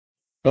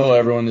Hello,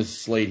 everyone. This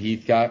is Slade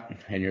Heathcott,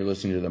 and you're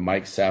listening to the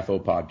Mike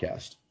Safo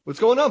podcast.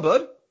 What's going on,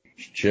 bud?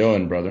 Just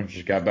chilling, brother.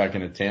 Just got back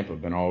into Tampa.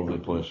 Been all over the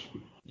place.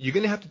 You're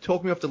going to have to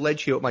talk me off the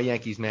ledge here with my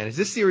Yankees, man. Is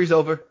this series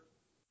over?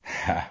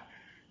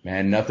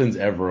 Man, nothing's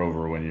ever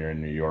over when you're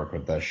in New York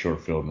with that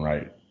short field and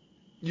right.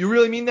 You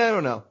really mean that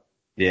or no?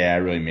 Yeah, I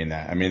really mean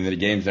that. I mean, the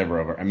game's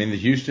never over. I mean, the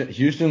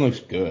Houston looks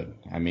good.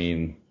 I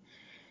mean,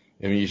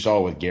 you saw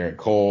it with Garrett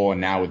Cole, and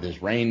now with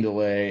this rain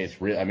delay,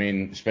 it's real. I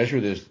mean,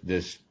 especially with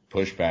this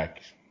pushback,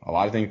 a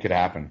lot of things could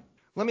happen.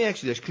 Let me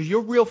ask you this, because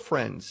you're real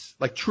friends,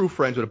 like true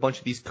friends with a bunch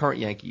of these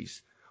current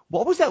Yankees.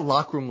 What was that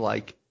locker room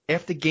like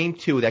after Game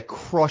 2, that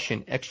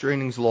crushing extra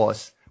innings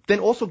loss? Then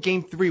also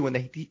Game 3, when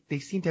they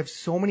seem to have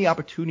so many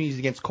opportunities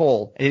against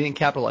Cole and they didn't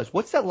capitalize.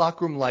 What's that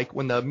locker room like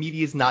when the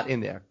media's not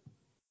in there?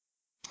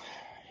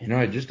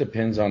 It just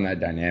depends on that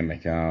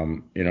dynamic.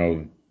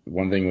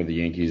 One thing with the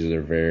Yankees is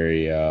they're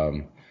very,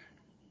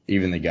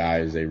 even the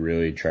guys, they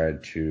really try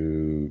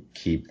to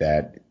keep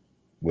that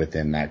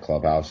within that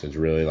clubhouse. It's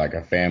really like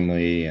a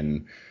family,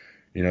 and,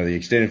 the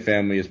extended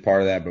family is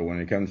part of that. But when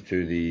it comes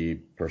to the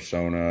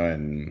persona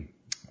and,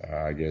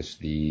 I guess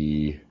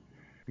the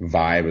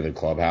vibe of the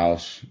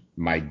clubhouse,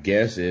 my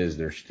guess is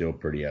they're still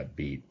pretty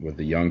upbeat with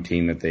the young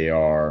team that they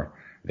are.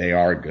 They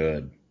are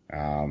good.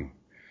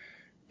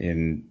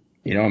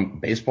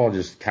 Baseball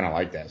just kind of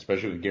like that,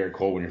 especially with Garrett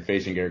Cole. When you're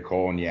facing Garrett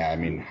Cole, and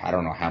I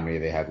don't know how many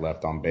they had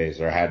left on base.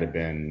 There had to have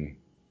been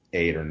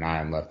 8 or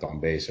 9 left on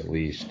base at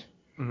least.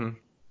 Mm-hmm.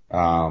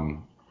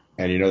 And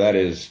that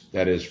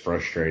is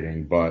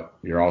frustrating, but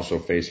you're also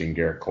facing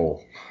Garrett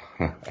Cole.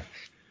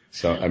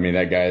 So, I mean,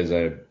 that guy is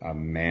a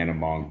man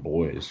among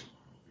boys.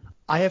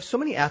 I have so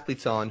many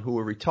athletes on who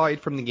are retired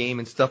from the game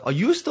and stuff. Are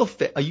you still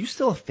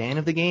a fan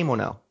of the game or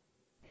no?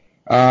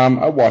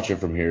 I watch it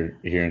from here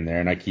and there,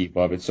 and I keep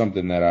up. It's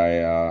something that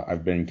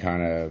I've been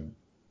kind of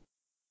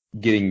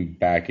getting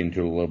back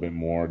into a little bit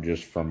more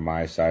just from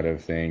my side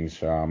of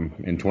things.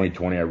 In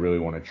 2020, I really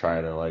want to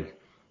try to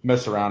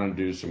mess around and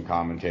do some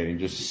commentating,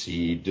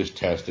 just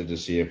test it to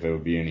see if it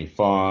would be any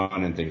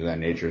fun and things of that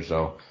nature.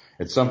 So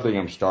it's something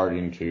I'm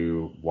starting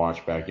to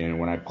watch back in.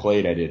 When I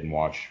played, I didn't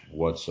watch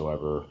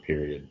whatsoever,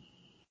 period.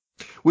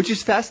 Which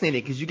is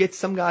fascinating because you get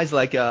some guys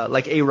like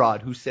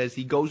A-Rod who says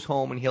he goes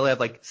home and he'll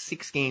have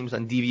 6 games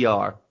on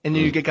DVR. And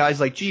then you get guys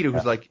like Jeter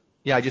who's like,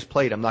 yeah, I just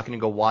played. I'm not going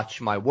to go watch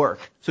my work.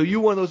 So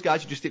you one of those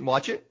guys who just didn't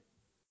watch it?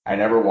 I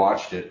never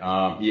watched it.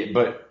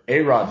 But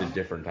A-Rod's a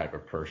different type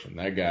of person.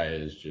 That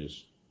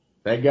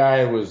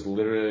guy was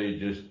literally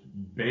just,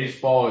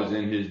 baseball is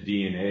in his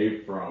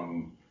DNA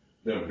from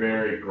the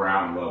very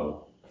ground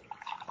level.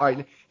 All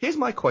right. Here's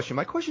my question.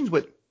 My question's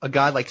with a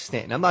guy like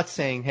Stanton. I'm not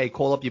saying, hey,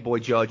 call up your boy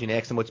Judge and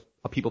ask him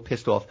are people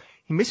pissed off.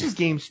 He misses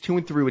games 2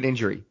 and 3 with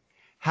injury.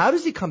 How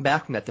does he come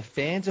back from that? The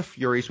fans are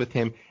furious with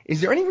him.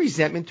 Is there any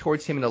resentment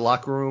towards him in the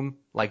locker room?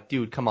 Like,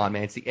 dude, come on,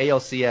 man. It's the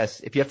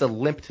ALCS. If you have to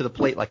limp to the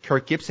plate like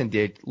Kirk Gibson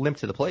did, limp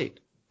to the plate.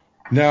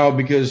 No,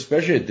 because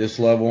especially at this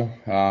level,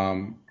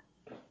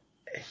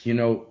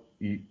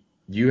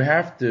 you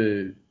have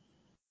to.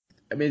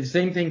 I mean, the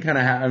same thing kind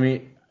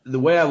of. The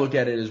way I look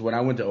at it is when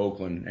I went to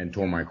Oakland and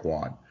tore my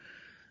quad.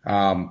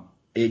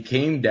 It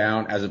came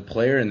down as a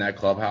player in that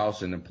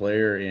clubhouse and a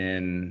player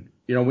in,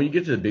 when you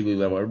get to the big league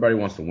level, everybody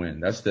wants to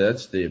win. That's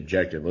the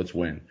objective. Let's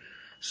win.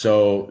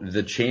 So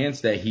the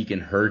chance that he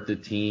can hurt the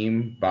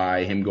team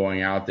by him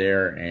going out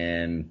there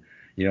and,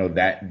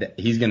 that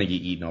he's going to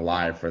get eaten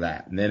alive for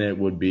that. And then it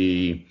would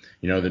be,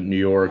 that New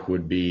York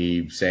would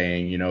be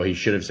saying, he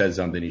should have said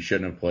something. He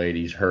shouldn't have played.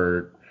 He's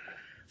hurt.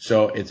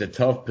 So it's a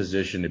tough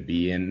position to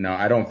be in. No,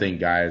 I don't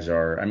think guys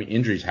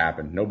injuries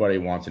happen. Nobody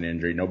wants an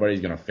injury. Nobody's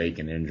going to fake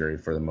an injury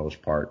for the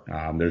most part.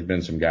 There's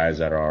been some guys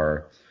that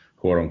are,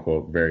 quote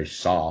unquote, very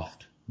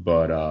soft,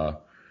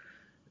 but,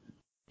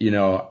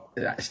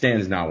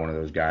 Stan's not one of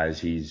those guys.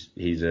 He's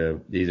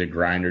a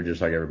grinder just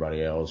like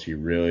everybody else.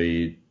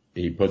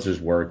 He puts his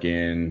work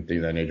in, things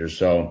of that nature.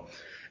 So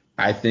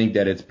I think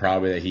that it's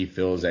probably that he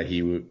feels that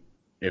he would,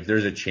 if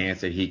there's a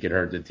chance that he could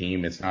hurt the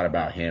team, it's not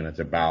about him, it's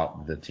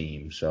about the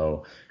team.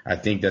 So I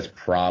think that's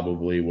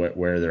probably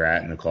where they're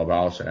at in the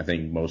clubhouse. And I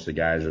think most of the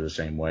guys are the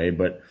same way.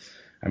 But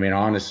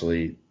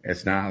honestly,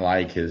 it's not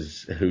like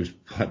who's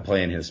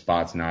playing his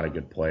spot's not a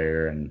good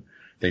player and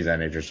things of that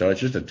nature. So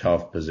it's just a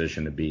tough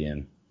position to be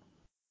in.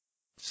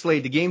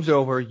 Slade, the game's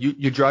over.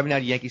 You're driving out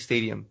of Yankee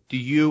Stadium.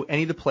 Do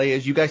any of the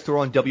players, you guys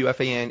throw on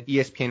WFAN,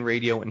 ESPN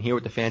radio and hear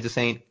what the fans are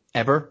saying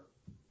ever?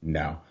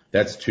 No.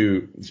 That's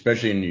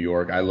especially in New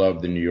York. I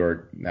love the New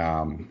York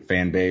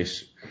fan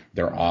base.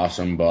 They're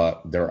awesome,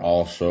 but they're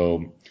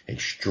also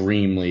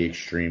extremely,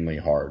 extremely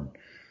hard.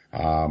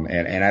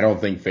 And I don't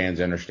think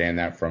fans understand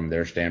that from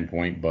their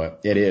standpoint,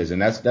 but it is.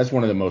 And that's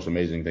one of the most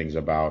amazing things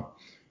about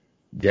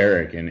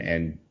Derek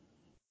and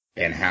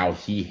how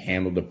he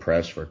handled the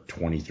press for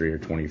 23 or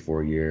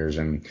 24 years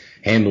and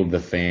handled the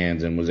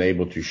fans and was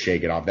able to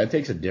shake it off. That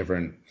takes a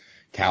different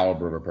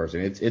caliber of a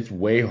person. It's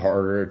way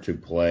harder to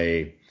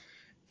play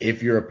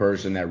if you're a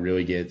person that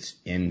really gets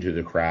into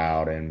the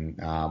crowd and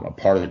a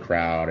part of the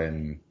crowd,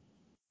 and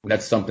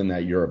that's something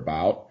that you're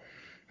about.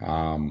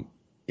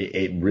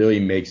 it really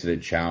makes it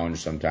a challenge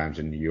sometimes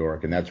in New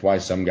York. And that's why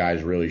some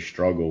guys really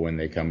struggle when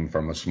they come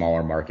from a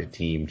smaller market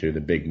team to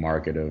the big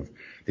market of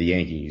the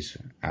Yankees.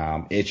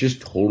 It's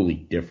just totally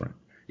different.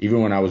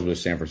 Even when I was with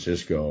San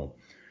Francisco,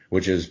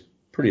 which is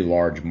pretty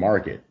large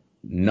market,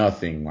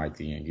 nothing like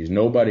the Yankees.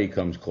 Nobody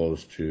comes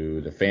close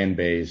to the fan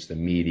base, the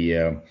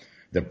media,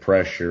 the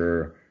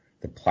pressure,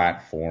 the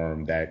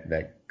platform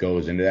that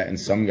goes into that. And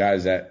some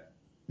guys that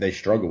they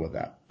struggle with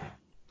that.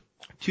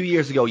 2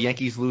 years ago,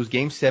 Yankees lose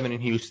Game 7 in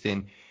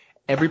Houston.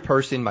 Every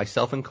person,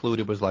 myself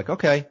included, was like,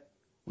 okay,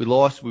 we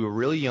lost. We were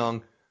really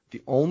young.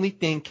 The only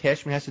thing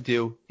Cashman has to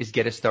do is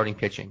get us starting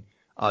pitching.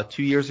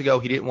 2 years ago,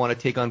 he didn't want to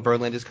take on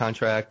Verlander's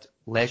contract.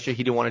 Last year,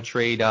 he didn't want to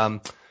trade,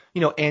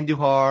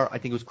 Andujar, I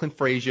think it was Clint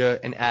Frazier,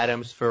 and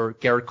Adams for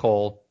Garrett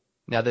Cole.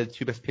 Now they're the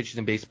two best pitchers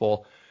in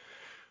baseball.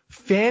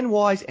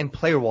 Fan-wise and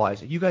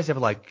player-wise, you guys ever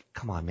like,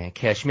 come on, man,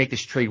 Cash, make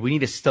this trade. We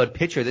need a stud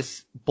pitcher.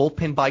 This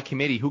bullpen by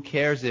committee. Who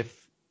cares if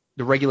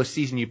the regular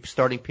season you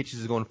starting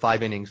pitchers is going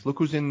 5 innings? Look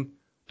who's in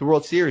the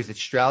World Series. It's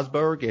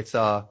Strasburg. It's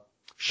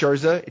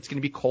Scherzer. It's going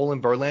to be Cole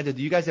and Verlander.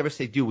 Do you guys ever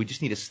say, dude, we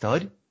just need a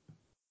stud?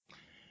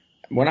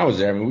 When I was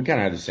there, we kind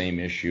of had the same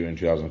issue in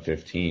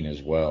 2015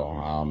 as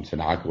well.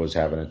 Tanaka was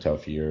having a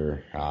tough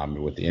year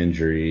with the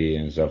injury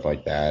and stuff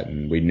like that,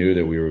 and we knew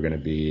that we were going to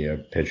be a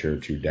pitcher or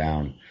two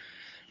down.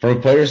 From a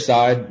player's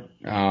side,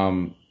 we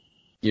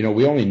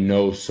only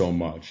know so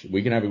much.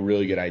 We can have a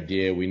really good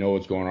idea. We know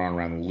what's going on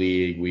around the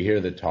league. We hear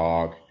the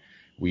talk.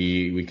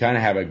 We kind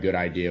of have a good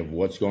idea of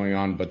what's going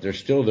on, but there's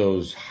still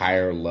those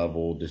higher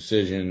level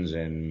decisions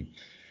and,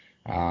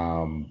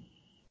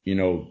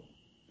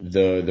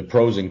 the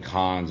pros and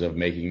cons of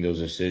making those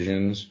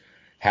decisions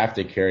have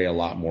to carry a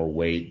lot more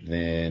weight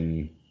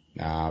than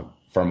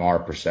from our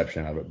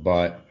perception of it.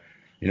 But,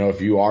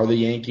 if you are the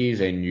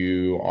Yankees and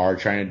you are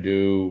trying to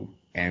do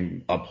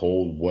and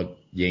uphold what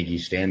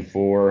Yankees stand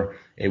for,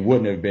 it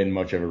wouldn't have been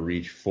much of a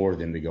reach for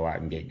them to go out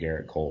and get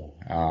Garrett Cole.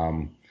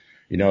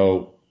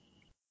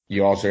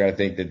 You also got to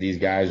think that these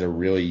guys are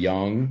really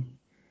young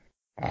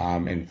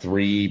and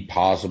 3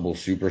 possible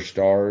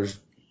superstars.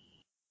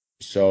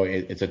 So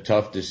it's a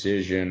tough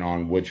decision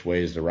on which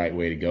way is the right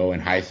way to go.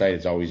 In hindsight,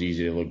 it's always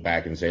easy to look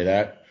back and say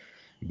that.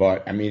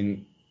 But,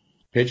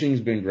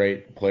 pitching's been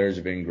great. Players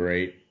have been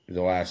great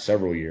the last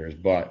several years.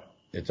 But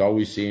it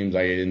always seems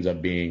like it ends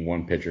up being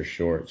one pitcher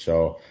short.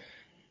 So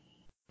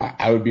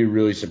I would be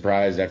really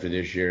surprised after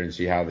this year and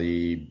see how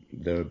the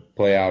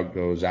play out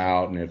goes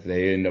out. And if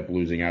they end up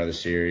losing out of the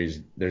series,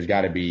 there's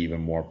got to be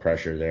even more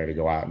pressure there to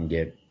go out and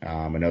get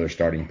another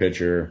starting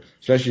pitcher,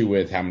 especially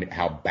with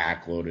how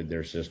backloaded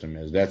their system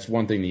is. That's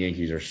one thing the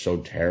Yankees are so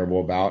terrible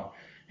about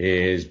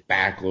is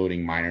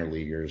backloading minor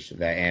leaguers.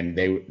 And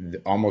they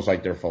almost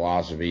like their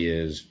philosophy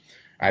is,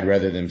 I'd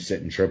rather them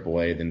sit in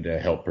AAA than to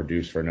help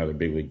produce for another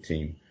big league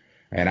team.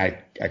 And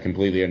I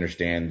completely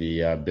understand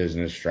the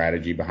business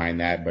strategy behind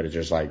that, but it's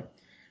just like,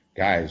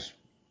 guys,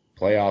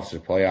 playoffs are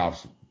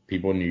playoffs.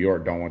 People in New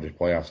York don't want just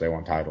playoffs. They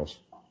want titles.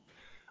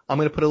 I'm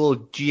going to put a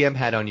little GM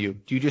hat on you.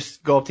 Do you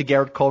just go up to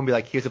Garrett Cole and be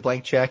like, here's a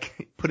blank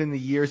check, put in the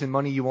years and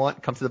money you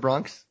want, come to the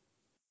Bronx?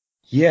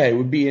 Yeah, it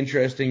would be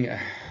interesting.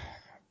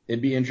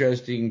 It'd be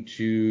interesting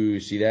to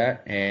see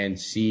that and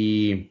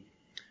see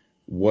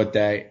what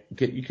that –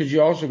 because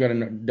you also got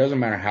to – it doesn't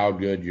matter how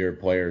good your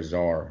players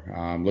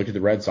are. Look at the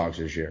Red Sox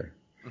this year.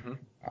 Mm-hmm.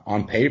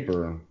 On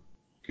paper,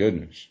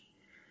 goodness.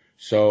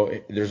 So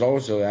there's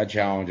also that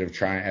challenge of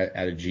trying,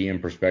 at a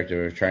GM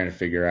perspective, of trying to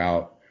figure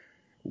out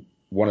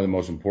one of the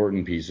most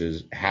important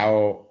pieces,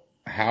 how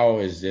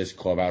is this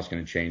clubhouse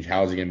going to change?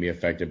 How is it going to be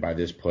affected by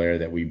this player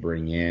that we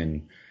bring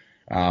in?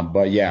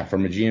 But yeah,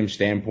 from a GM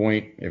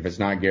standpoint, if it's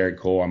not Garrett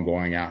Cole, I'm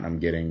going out and I'm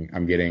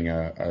getting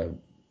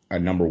a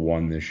number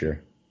 1 this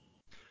year.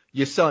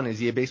 Your son, is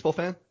he a baseball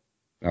fan?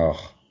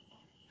 Oh,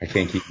 I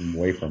can't keep him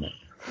away from it.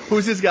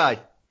 Who's this guy?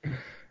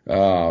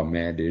 Oh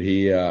man, dude,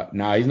 he's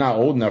not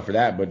old enough for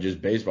that, but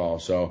just baseball.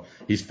 So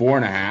he's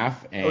 4.5,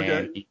 and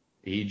okay.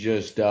 he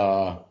just,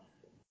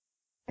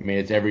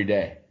 it's every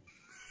day.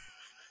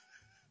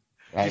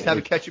 Just have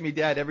a catch me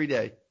dad every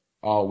day.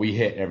 Oh, we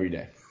hit every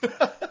day.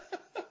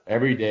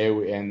 Every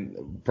day,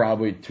 and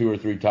probably 2 or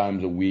 3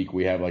 times a week,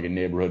 we have like a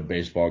neighborhood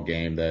baseball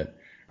game that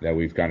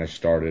we've kind of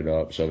started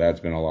up. So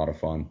that's been a lot of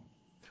fun.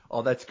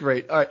 Oh, that's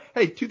great. All right.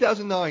 Hey,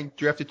 2009,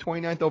 drafted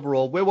 29th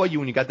overall. Where were you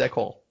when you got that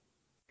call?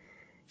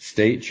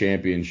 State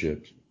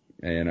championships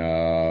in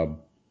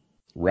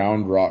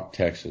Round Rock,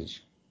 Texas.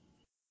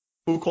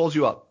 Who calls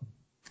you up?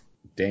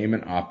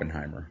 Damon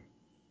Oppenheimer.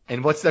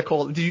 And what's that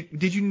call?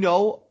 Did you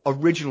know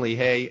originally,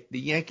 hey, the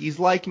Yankees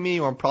like me,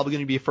 or I'm probably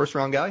going to be a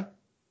first-round guy?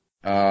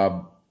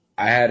 I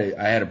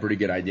had a pretty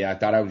good idea. I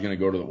thought I was going to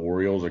go to the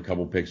Orioles a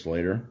couple picks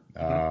later,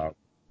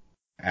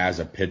 as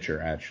a pitcher,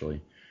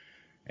 actually.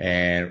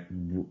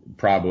 And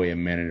probably a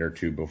minute or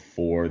 2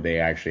 before they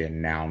actually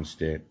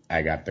announced it,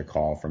 I got the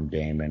call from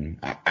Damon.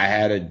 I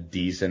had a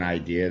decent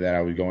idea that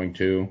I was going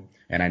to,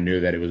 and I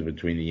knew that it was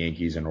between the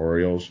Yankees and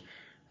Orioles.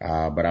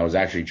 But I was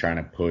actually trying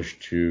to push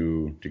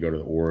to go to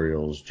the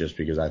Orioles just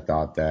because I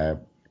thought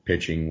that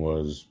pitching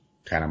was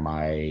kind of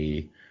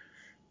my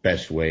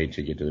best way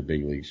to get to the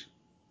big leagues.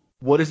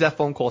 What does that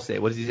phone call say?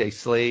 What does he say?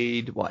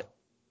 Slade, what?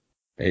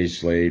 Hey,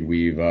 Slade,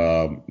 we've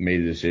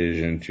made a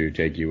decision to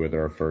take you with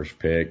our first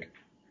pick.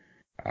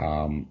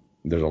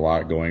 There's a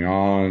lot going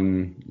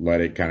on.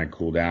 Let it kind of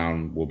cool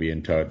down. We'll be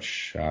in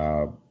touch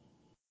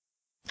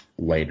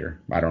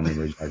later. I don't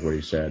remember exactly what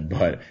he said,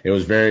 but it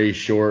was very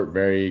short,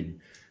 very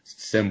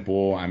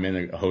simple. I'm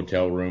in a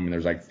hotel room, and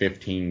there's like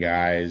 15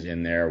 guys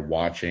in there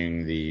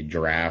watching the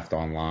draft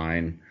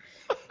online.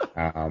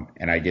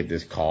 And I get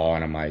this call,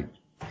 and I'm like,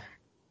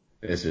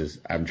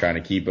 I'm trying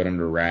to keep it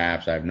under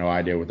wraps. I have no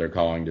idea what they're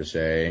calling to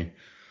say.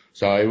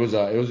 So it was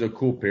a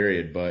cool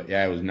period, but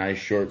yeah, it was nice,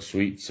 short,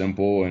 sweet,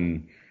 simple,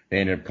 and they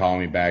ended up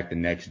calling me back the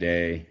next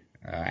day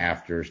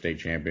after state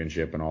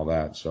championship and all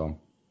that. So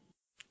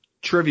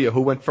Trivia,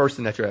 who went first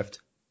in that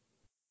draft?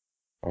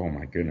 oh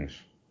my goodness,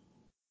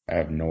 I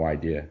have no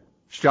idea.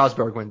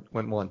 Strasburg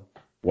went one.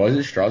 Was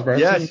it Strasburg?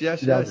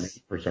 Yes.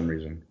 For some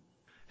reason.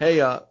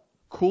 Hey,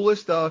 cooler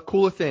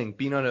thing,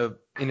 being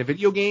in a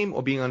video game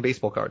or being on a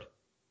baseball card?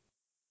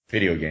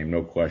 Video game,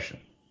 no question.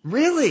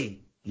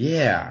 Really?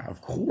 Yeah,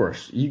 of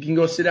course. You can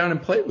go sit down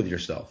and play with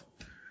yourself.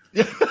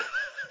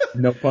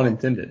 No pun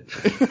intended.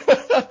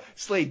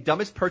 Slade,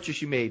 dumbest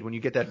purchase you made when you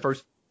get that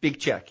first big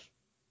check?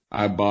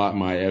 I bought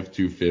my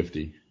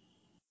F-250.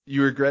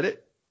 You regret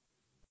it?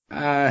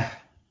 I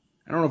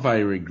don't know if I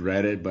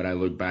regret it, but I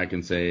look back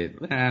and say,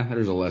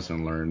 there's a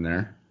lesson learned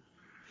there.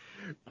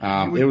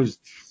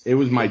 It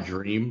was my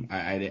dream.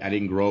 I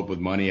didn't grow up with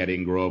money. I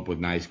didn't grow up with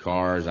nice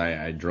cars.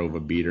 I drove a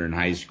beater in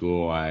high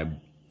school. I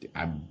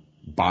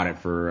bought it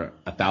for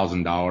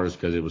 $1,000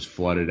 because it was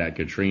flooded at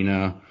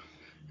Katrina.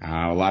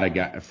 A lot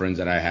of friends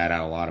that I had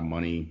a lot of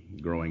money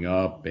growing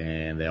up,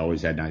 and they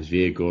always had nice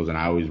vehicles, and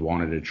I always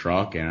wanted a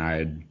truck, and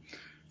I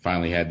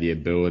finally had the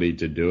ability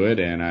to do it,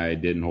 and I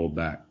didn't hold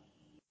back.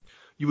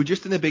 You were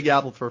just in the Big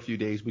Apple for a few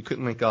days. We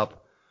couldn't link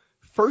up.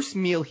 First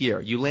meal here.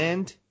 You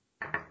land,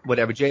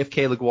 whatever,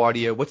 JFK,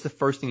 LaGuardia. What's the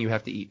first thing you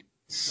have to eat?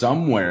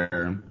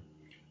 Somewhere.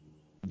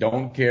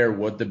 Don't care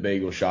what the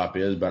bagel shop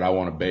is, but I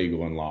want a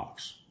bagel and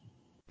lox.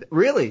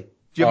 Really?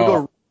 Do you ever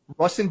go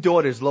Russ and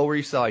Daughters, Lower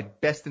East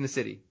Side, best in the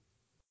city?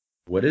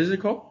 What is it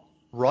called?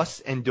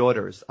 Russ and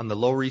Daughters on the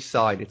Lower East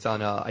Side. It's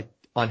on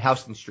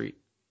Houston Street.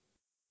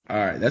 All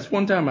right, that's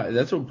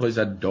a place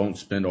I don't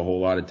spend a whole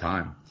lot of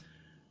time.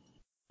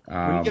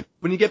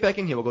 When you get back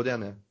in here, we'll go down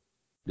there.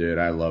 Dude,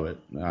 I love it.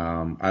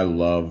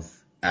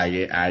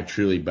 I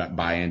truly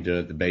buy into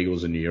it. The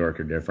bagels in New York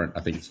are different. I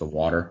think it's the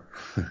water.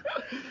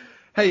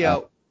 Hey,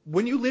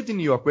 when you lived in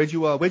New York, where'd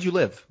you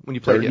live when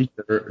you played here?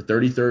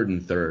 33rd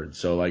and 3rd.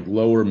 So like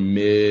lower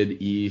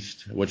mid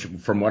east, which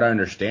from what I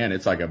understand,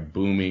 it's like a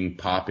booming,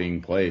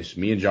 popping place.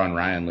 Me and John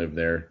Ryan lived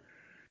there,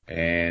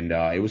 and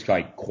it was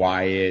like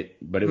quiet,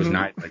 but it was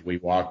nice. Like we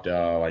walked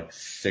like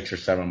 6 or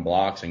 7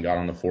 blocks and got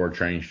on the 4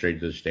 train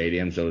straight to the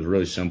stadium. So it was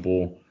really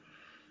simple.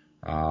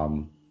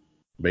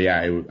 But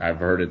yeah, I've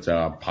heard it's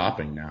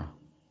popping now.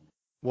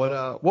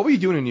 What were you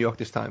doing in New York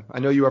this time?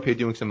 I know you were up here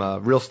doing some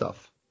real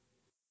stuff.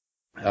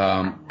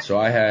 So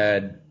I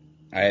had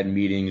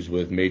meetings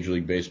with Major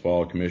League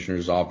Baseball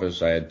Commissioner's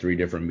office. I had 3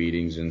 different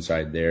meetings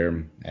inside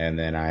there, and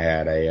then I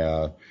had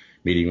a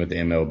meeting with the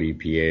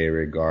MLBPA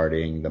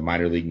regarding the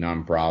minor league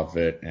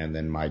nonprofit, and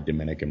then my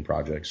Dominican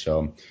project.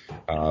 So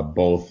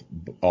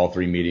all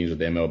 3 meetings with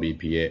the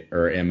MLBPA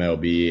or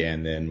MLB,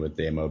 and then with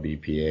the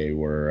MLBPA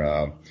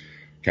were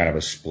kind of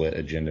a split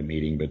agenda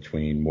meeting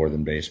between More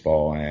Than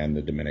Baseball and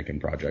the Dominican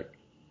project.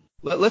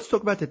 Let's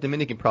talk about the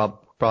Dominican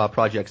project,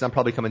 because I'm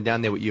probably coming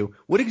down there with you.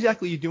 What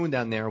exactly are you doing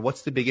down there?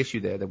 What's the big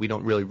issue there that we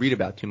don't really read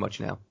about too much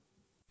now?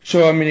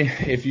 So, I mean,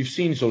 if you've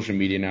seen social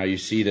media now, you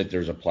see that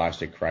there's a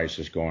plastic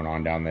crisis going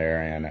on down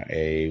there and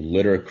a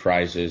litter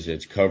crisis.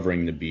 It's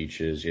covering the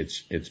beaches.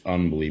 It's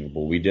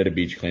unbelievable. We did a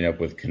beach cleanup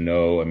with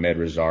Cano, Ahmed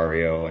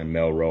Rosario, and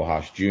Mel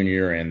Rojas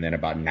Jr., and then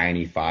about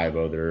 95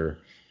 other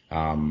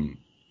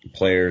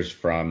players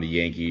from the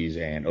Yankees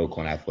and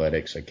Oakland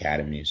Athletics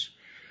academies.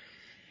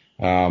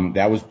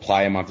 That was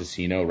Playa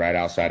Montesino, right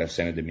outside of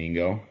Santo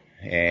Domingo.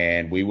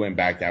 And we went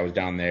back. I was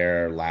down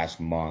there last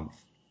month,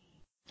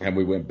 and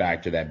we went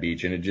back to that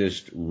beach, and it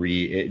just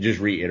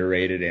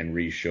reiterated and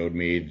re-showed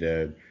me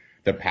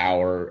the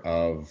power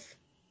of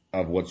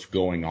what's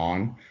going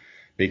on,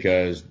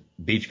 because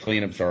beach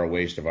cleanups are a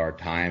waste of our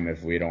time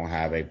if we don't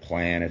have a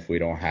plan, if we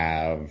don't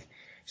have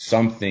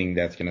something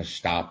that's going to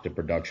stop the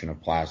production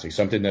of plastic,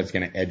 something that's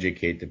going to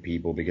educate the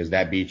people, because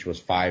that beach was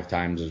 5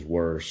 times as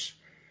worse.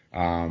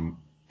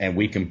 And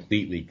we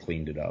completely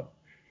cleaned it up.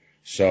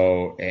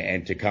 So,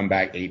 and to come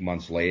back 8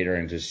 months later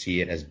and to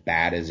see it as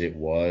bad as it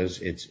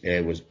was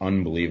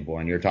unbelievable.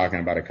 And you're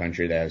talking about a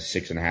country that has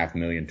 6.5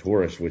 million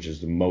tourists, which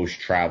is the most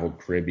traveled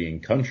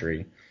Caribbean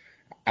country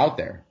out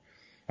there.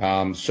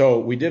 So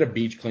we did a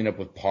beach cleanup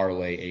with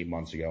Parlay 8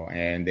 months ago,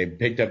 and they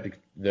picked up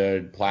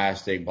the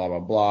plastic, blah, blah,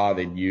 blah.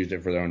 They used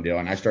it for their own deal.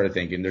 And I started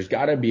thinking there's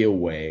got to be a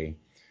way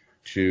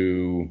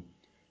to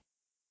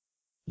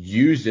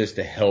use this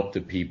to help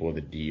the people of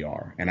the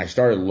DR. And I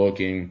started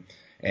looking,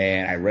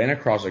 And I ran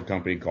across a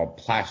company called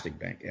Plastic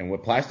Bank. And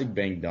what Plastic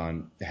Bank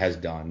has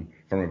done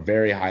from a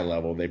very high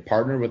level, they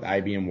partnered with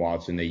IBM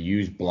Watson. They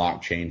used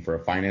blockchain for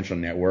a financial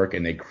network,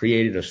 and they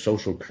created a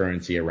social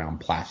currency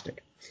around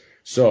plastic.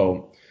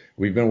 So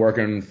we've been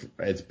working,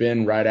 it's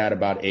been right at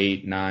about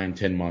 8, 9,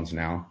 10 months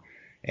now.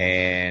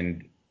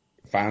 And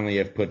finally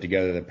have put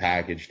together the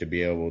package to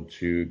be able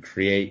to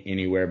create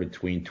anywhere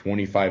between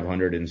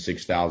 2,500 and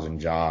 6,000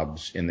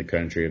 jobs in the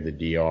country of the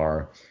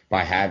DR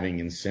by having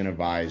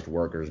incentivized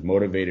workers,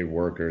 motivated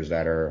workers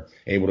that are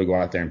able to go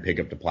out there and pick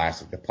up the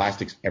plastic. The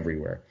plastic's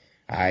everywhere.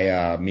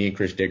 Me and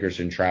Chris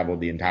Dickerson traveled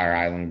the entire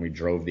island. We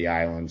drove the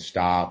island,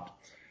 stopped,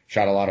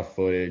 shot a lot of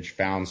footage,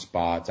 found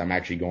spots. I'm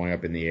actually going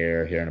up in the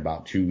air here in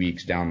about 2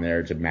 weeks down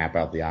there to map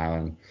out the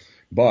island.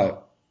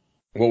 But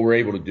what we're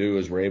able to do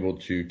is we're able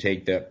to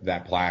take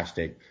that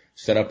plastic,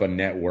 set up a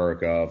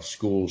network of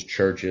schools,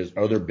 churches,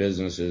 other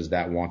businesses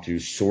that want to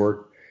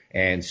sort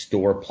and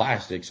store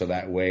plastic, so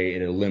that way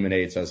it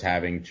eliminates us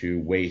having to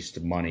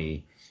waste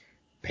money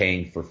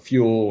paying for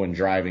fuel and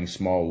driving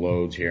small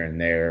loads here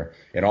and there.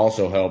 It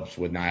also helps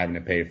with not having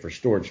to pay for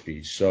storage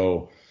fees.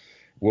 So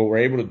what we're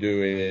able to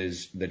do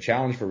is, the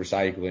challenge for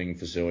recycling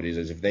facilities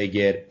is if they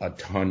get a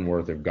ton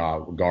worth of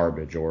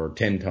garbage or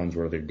 10 tons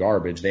worth of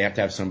garbage, they have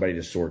to have somebody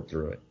to sort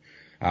through it.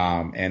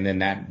 And then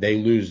that they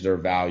lose their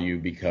value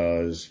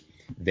because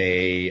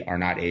they are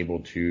not able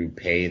to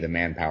pay the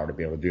manpower to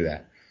be able to do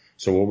that.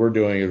 So what we're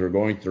doing is we're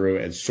going through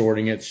and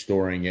sorting it,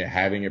 storing it,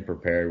 having it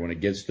prepared. When it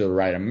gets to the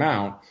right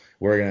amount,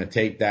 we're going to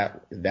take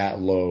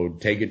that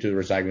load, take it to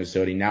the recycling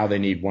facility. Now they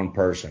need one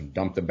person,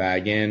 dump the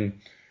bag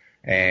in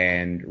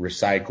and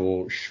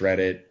recycle, shred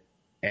it,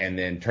 and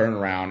then turn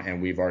around,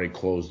 and we've already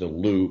closed the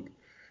loop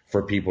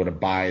for people to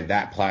buy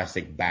that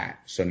plastic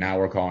back. So now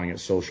we're calling it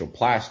social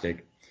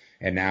plastic.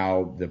 And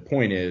now the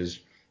point is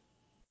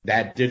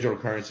that digital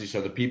currency,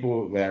 so the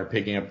people that are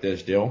picking up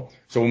this deal,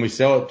 so when we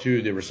sell it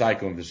to the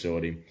recycling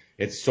facility,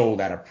 it's sold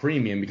at a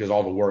premium because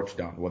all the work's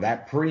done. Well,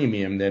 that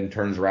premium then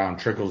turns around,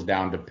 trickles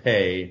down to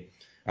pay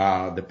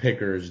the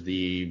pickers,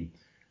 the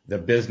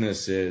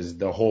businesses,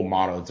 the whole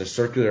model. It's a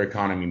circular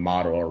economy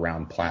model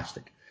around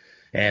plastic.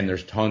 And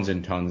there's tons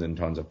and tons and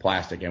tons of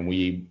plastic. And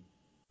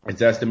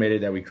it's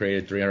estimated that we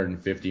created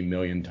 350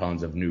 million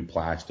tons of new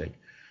plastic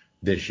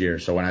this year.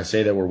 So when I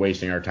say that we're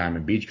wasting our time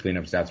in beach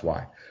cleanups, that's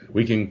why.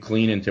 We can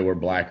clean until we're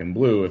black and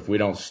blue. If we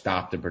don't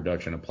stop the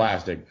production of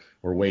plastic,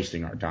 we're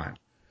wasting our time.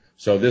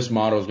 So this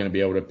model is going to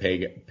be able to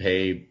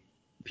pay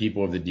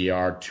people of the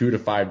DR $2 to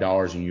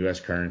 $5 in U.S.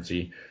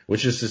 currency,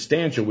 which is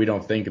substantial. We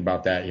don't think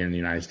about that here in the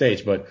United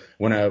States. But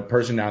when a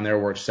person down there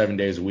works 7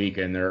 days a week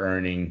and they're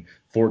earning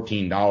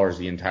 $14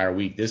 the entire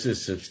week, this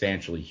is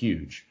substantially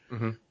huge.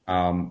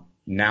 Mm-hmm.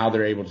 Now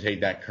they're able to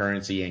take that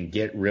currency and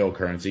get real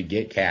currency,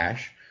 get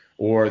cash,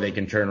 or they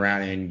can turn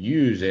around and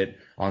use it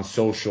on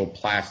social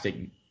plastic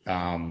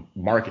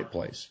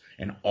marketplace.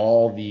 And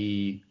all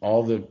the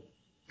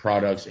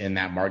products in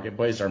that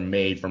marketplace are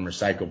made from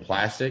recycled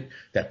plastic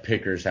that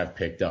pickers have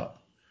picked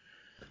up.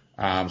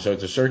 So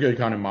it's a circular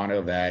economy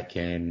model that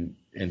can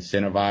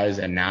incentivize,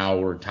 and now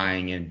we're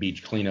tying in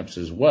beach cleanups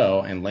as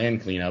well and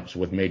land cleanups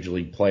with major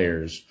league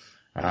players.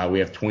 We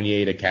have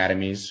 28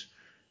 academies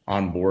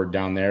on board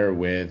down there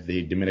with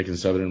the Dominican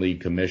Southern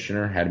League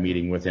commissioner. Had a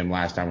meeting with him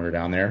last time we were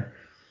down there.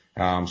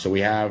 So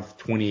we have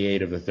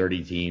 28 of the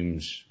 30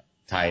 teams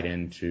tied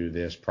into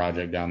this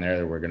project down there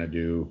that we're going to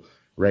do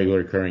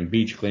regular occurring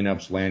beach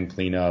cleanups, land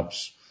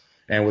cleanups.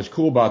 And what's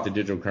cool about the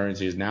digital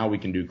currency is now we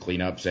can do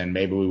cleanups, and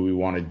maybe we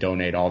want to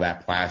donate all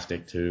that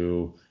plastic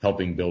to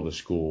helping build a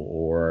school,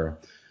 or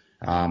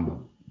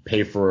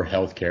pay for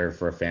health care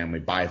for a family,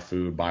 buy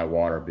food, buy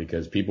water,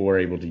 because people are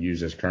able to use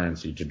this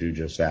currency to do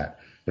just that.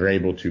 They're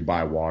able to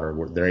buy water,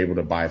 they're able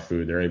to buy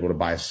food, they're able to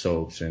buy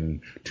soaps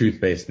and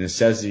toothpaste,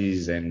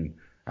 necessities and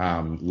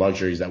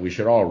luxuries that we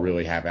should all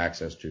really have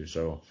access to.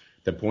 So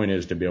the point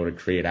is to be able to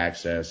create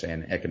access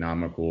and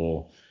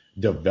economical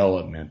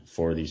development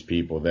for these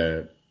people.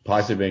 The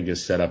Plastic Bank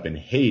is set up in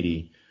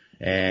Haiti,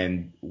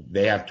 and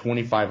they have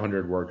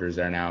 2,500 workers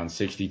there now, and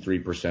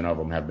 63% of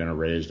them have been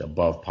raised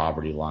above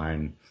poverty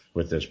line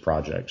with this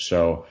project.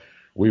 So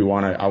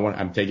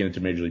I'm taking it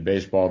to Major League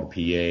Baseball, the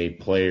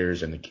PA,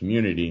 players, and the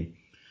community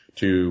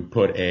to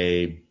put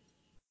a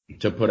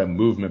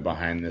movement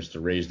behind this to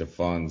raise the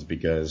funds,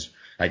 because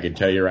I can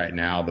tell you right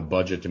now, the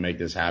budget to make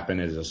this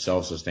happen is a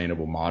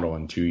self-sustainable model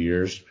in 2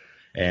 years.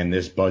 And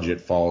this budget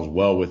falls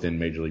well within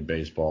Major League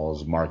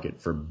Baseball's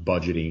market for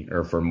budgeting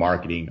or for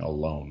marketing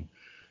alone.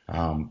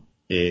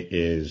 It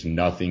is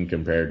nothing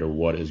compared to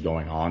what is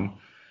going on.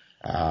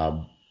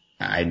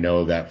 I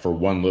know that for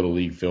one little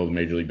league field,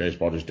 Major League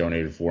Baseball just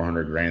donated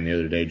 $400,000 the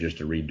other day just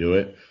to redo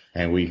it.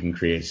 And we can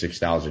create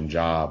 6,000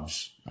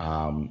 jobs,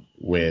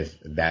 with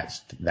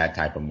that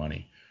type of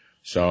money.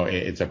 So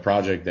it's a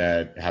project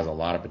that has a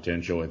lot of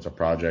potential. It's a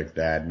project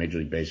that Major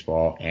League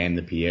Baseball and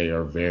the PA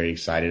are very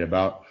excited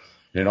about.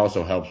 And it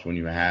also helps when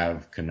you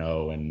have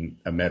Cano and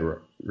Ahmed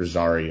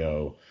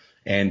Rosario,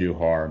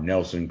 Andujar,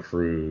 Nelson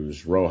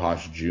Cruz,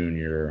 Rojas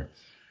Jr.,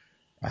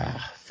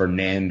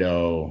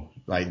 Fernando,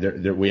 Like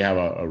we have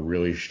a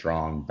really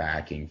strong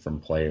backing from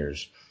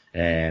players.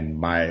 And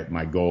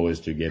my goal is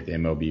to get the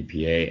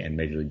MLBPA and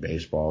Major League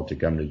Baseball to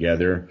come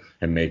together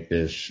and make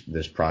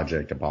this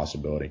project a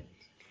possibility.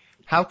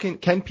 How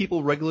can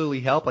people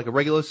regularly help? Like a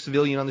regular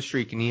civilian on the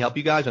street, can he help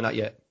you guys or not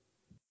yet?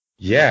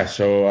 Yeah,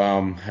 so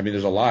I mean,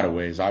 there's a lot of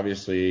ways.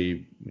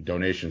 Obviously,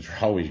 donations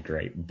are always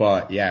great,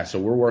 but yeah, so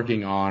we're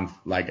working on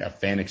like a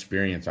fan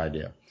experience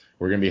idea.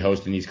 We're going to be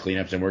hosting these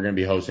cleanups, and we're going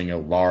to be hosting a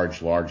large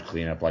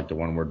cleanup like the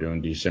one we're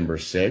doing December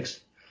 6th.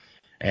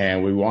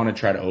 And we want to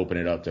try to open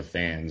it up to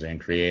fans and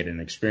create an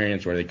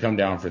experience where they come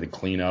down for the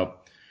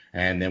cleanup,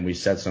 and then we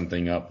set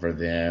something up for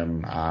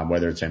them,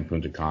 whether it's in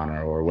Punta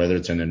Cana or whether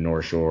it's in the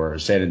North Shore or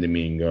San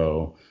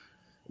Domingo,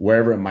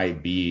 wherever it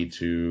might be,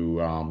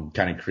 to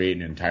kind of create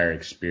an entire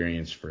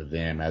experience for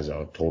them as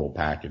a total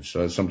package.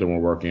 So that's something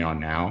we're working on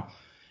now.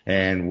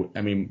 And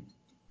I mean,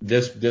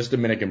 this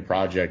Dominican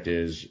project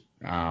is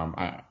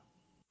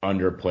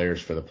under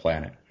Players for the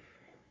Planet.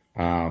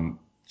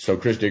 So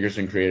Chris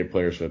Dickerson created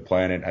Players for the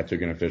Planet. I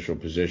took an official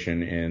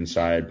position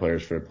inside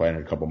Players for the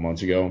Planet a couple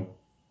months ago.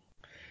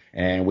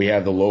 And we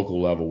have the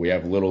local level. We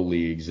have little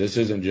leagues. This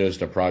isn't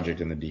just a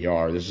project in the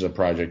DR. This is a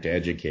project to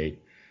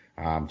educate,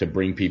 to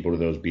bring people to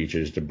those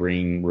beaches, to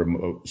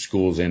bring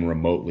schools in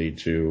remotely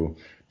to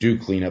do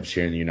cleanups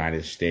here in the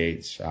United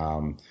States.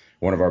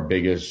 One of our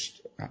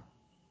biggest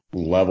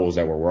levels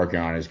that we're working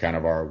on is kind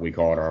of we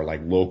call it our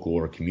like local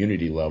or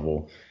community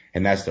level.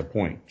 And that's the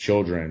point.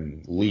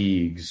 Children,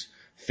 leagues,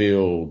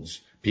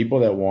 fields, people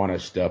that want to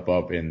step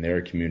up in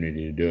their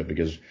community to do it,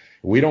 because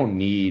we don't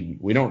need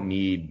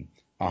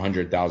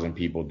 100,000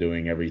 people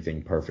doing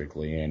everything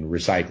perfectly and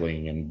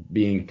recycling and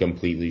being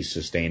completely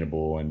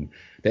sustainable. And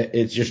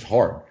it's just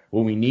hard.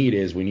 What we need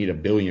is a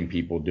billion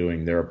people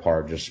doing their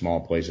part, just small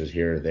places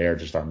here or there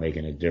to start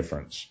making a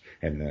difference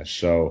in this.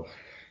 So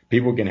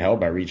people can help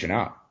by reaching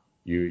out.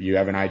 You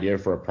have an idea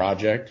for a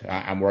project.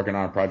 I'm working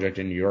on a project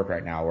in New York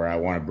right now where I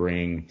want to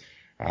bring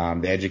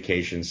the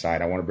education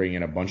side. I want to bring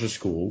in a bunch of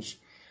schools.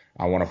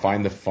 I want to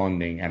find the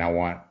funding, and I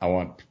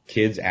want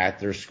kids at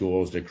their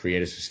schools to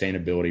create a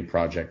sustainability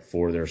project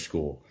for their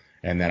school.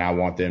 And then I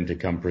want them to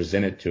come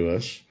present it to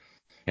us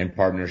in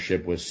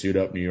partnership with Suit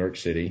Up New York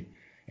City,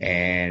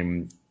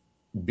 and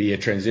be a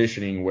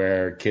transitioning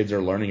where kids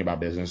are learning about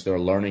business. They're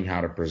learning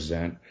how to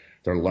present.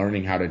 They're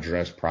learning how to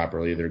dress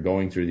properly. They're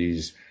going through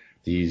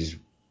these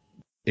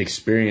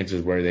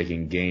experiences where they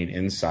can gain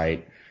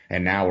insight.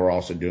 And now we're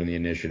also doing the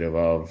initiative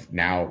of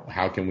now,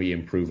 how can we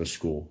improve a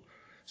school?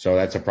 So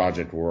that's a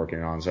project we're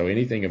working on. So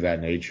anything of that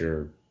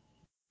nature,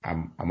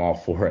 I'm all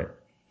for it.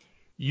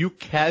 You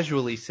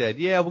casually said,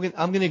 yeah,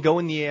 I'm going to go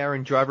in the air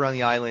and drive around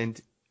the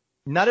island.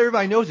 Not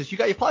everybody knows this. You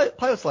got your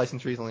pilot's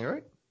license recently,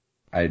 right?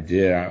 I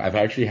did. I've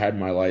actually had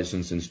my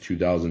license since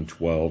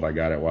 2012. I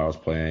got it while I was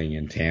playing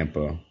in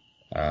Tampa.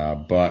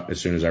 But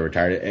as soon as I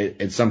retired,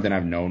 it's something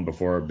I've known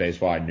before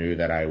baseball. I knew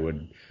that I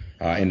would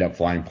end up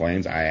flying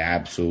planes. I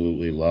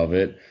absolutely love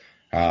it.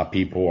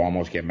 People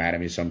almost get mad at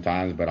me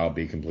sometimes, but I'll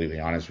be completely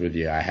honest with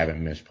you. I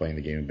haven't missed playing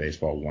the game of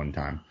baseball one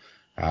time.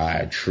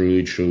 I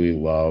truly, truly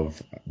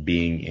love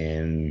being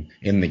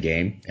in the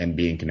game and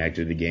being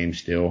connected to the game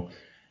still.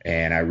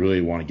 And I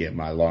really want to get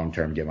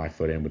my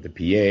foot in with the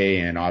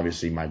PA. And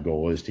obviously my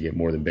goal is to get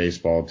More Than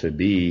Baseball to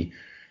be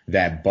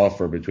that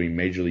buffer between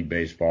Major League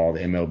Baseball,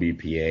 the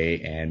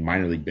MLBPA, and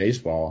minor league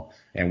baseball.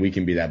 And we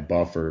can be that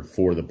buffer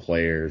for the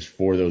players,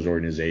 for those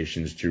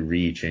organizations to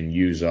reach and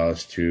use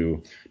us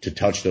to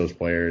touch those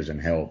players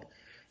and help.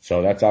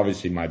 So that's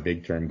obviously my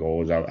big term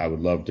goal. Is I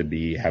would love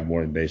to have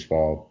More Than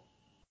Baseball,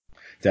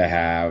 to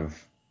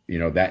have,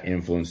 that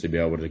influence, to be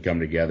able to come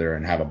together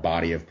and have a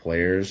body of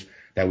players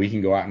that we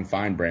can go out and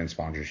find brand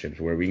sponsorships,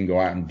 where we can go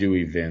out and do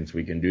events.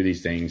 We can do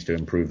these things to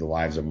improve the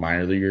lives of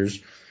minor leaguers.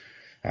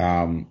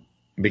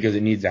 Because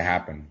it needs to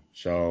happen.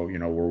 So,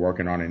 we're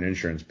working on an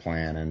insurance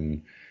plan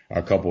and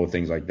a couple of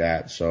things like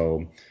that.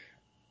 So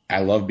I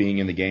love being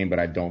in the game, but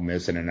I don't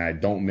miss it. And I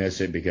don't miss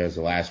it because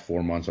the last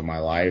 4 months of my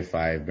life,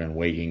 I've been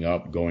waking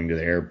up, going to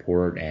the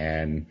airport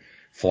and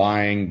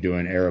flying,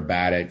 doing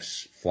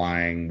aerobatics,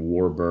 flying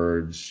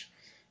warbirds,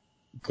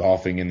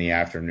 golfing in the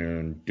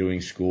afternoon,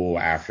 doing school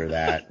after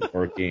that,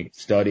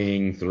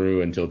 studying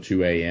through until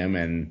 2 a.m.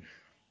 And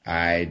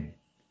I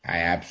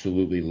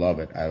absolutely love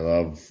it. I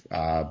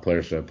love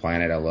Players for the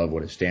Planet. I love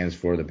what it stands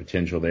for, the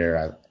potential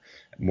there.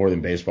 More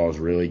Than Baseball is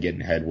really getting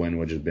headwind,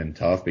 which has been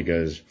tough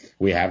because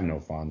we have no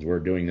funds. We're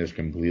doing this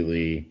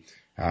completely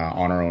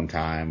on our own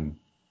time,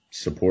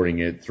 supporting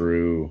it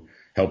through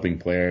helping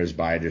players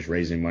by just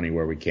raising money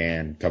where we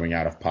can, coming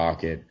out of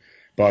pocket.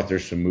 But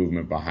there's some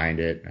movement behind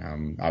it.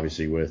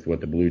 Obviously, with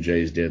what the Blue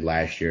Jays did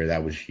last year,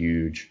 that was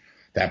huge.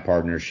 That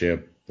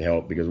partnership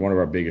help, because one of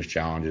our biggest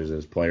challenges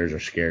is players are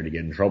scared to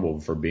get in trouble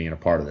for being a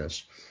part of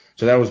this.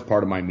 So that was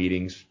part of my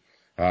meetings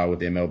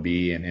with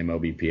MLB and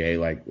MLBPA.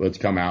 Like, let's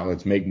come out,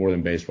 let's make More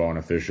Than Baseball an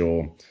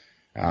official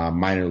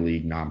minor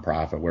league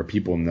nonprofit where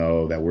people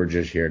know that we're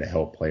just here to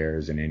help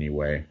players in any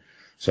way.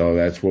 So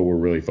that's what we're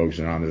really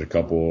focusing on. There's a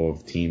couple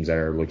of teams that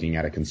are looking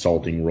at a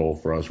consulting role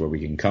for us where we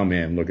can come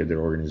in, look at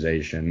their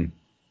organization,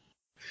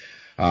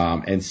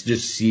 and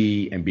just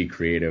see and be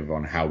creative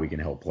on how we can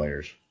help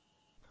players.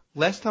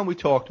 Last time we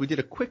talked, we did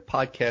a quick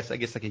podcast, I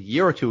guess like a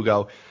year or two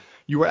ago.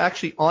 You were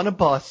actually on a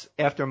bus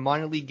after a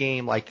minor league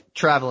game, like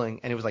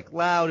traveling, and it was like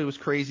loud, it was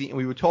crazy, and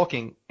we were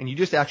talking, and you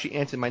just actually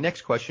answered my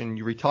next question.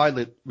 You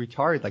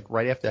retired like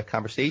right after that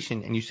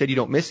conversation, and you said you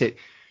don't miss it.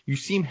 You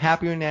seem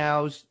happier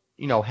now,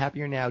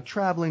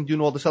 traveling,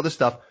 doing all this other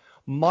stuff.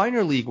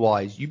 Minor league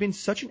wise, you've been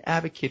such an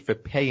advocate for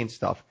pay and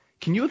stuff.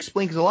 Can you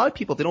explain, because a lot of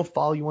people, they don't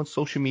follow you on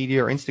social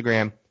media or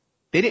Instagram,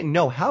 they didn't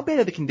know, how bad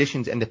are the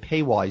conditions and the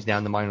pay wise down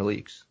in the minor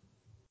leagues?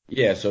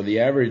 Yeah, so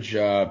the average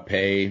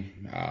pay,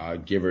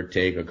 give or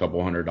take a couple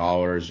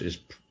 $100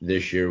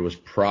 this year was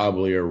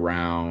probably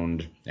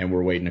around, and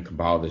we're waiting to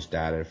compile this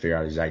data to figure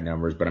out exact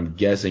numbers, but I'm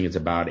guessing it's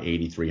about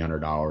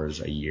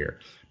 $8,300 a year,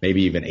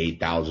 maybe even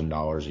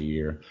 $8,000 a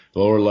year. The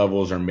lower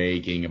levels are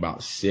making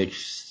about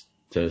 $6,000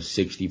 to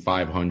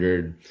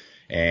 $6,500,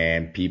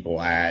 and people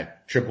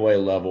at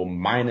AAA level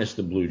minus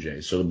the Blue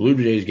Jays. So the Blue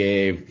Jays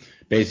gave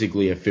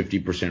basically a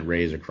 50%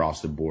 raise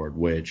across the board,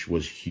 which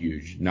was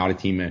huge. Not a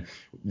team.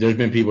 There's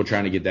been people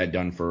trying to get that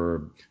done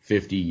for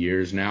 50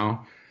 years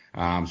now.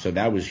 So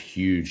that was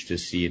huge to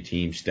see a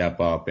team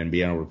step up and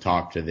be able to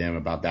talk to them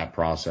about that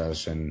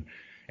process,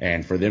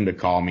 and for them to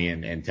call me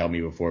and tell me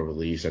before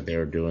release that they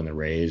were doing the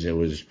raise. It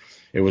was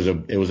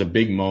a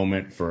big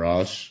moment for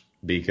us,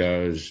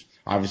 because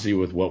obviously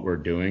with what we're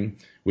doing,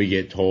 we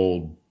get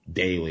told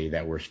daily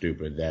that we're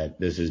stupid, that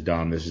this is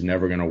dumb, this is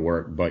never going to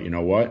work. But you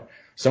know what?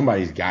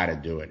 Somebody's got to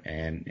do it.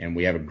 And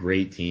we have a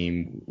great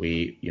team.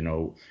 We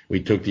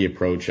took the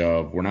approach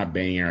of, we're not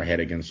banging our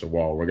head against the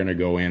wall. We're going to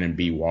go in and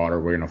be water.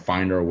 We're going to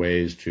find our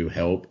ways to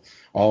help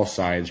all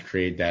sides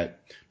create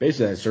that,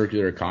 basically that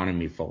circular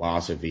economy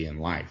philosophy in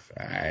life.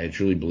 I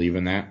truly believe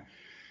in that.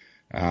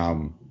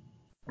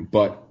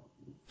 But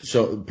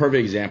so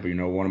perfect example,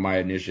 one of my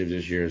initiatives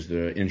this year is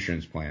the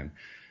insurance plan.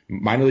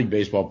 Minor league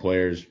baseball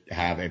players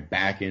have a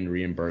back-end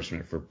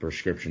reimbursement for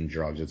prescription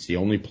drugs. It's the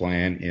only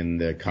plan in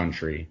the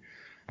country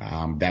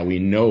that we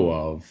know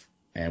of,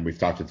 and we've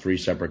talked to 3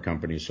 separate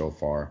companies so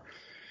far,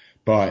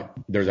 but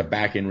there's a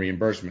back-end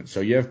reimbursement.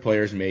 So you have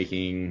players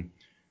making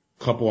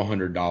a couple of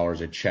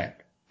 $100s a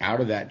check.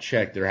 Out of that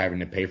check, they're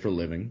having to pay for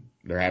living.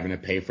 They're having to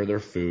pay for their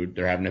food.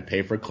 They're having to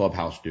pay for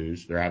clubhouse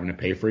dues. They're having to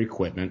pay for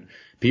equipment.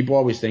 People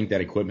always think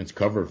that equipment's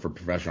covered for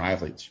professional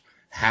athletes.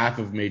 Half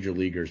of major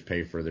leaguers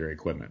pay for their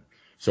equipment.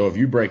 So if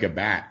you break a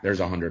bat, there's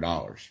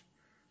 $100.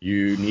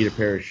 You need a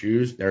pair of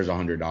shoes, there's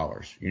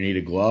 $100. You need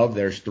a glove,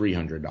 there's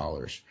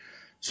 $300.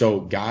 So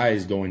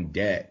guys go in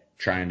debt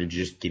trying to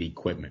just get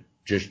equipment,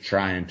 just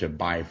trying to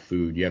buy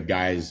food. You have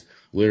guys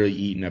literally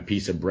eating a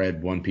piece of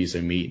bread, 1 piece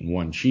of meat, and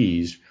 1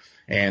 cheese,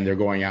 and they're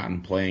going out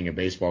and playing a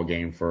baseball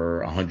game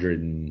for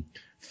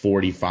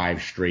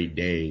 145 straight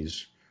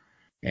days.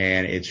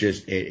 And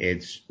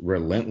it's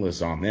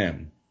relentless on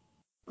them.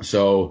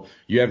 So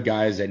you have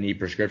guys that need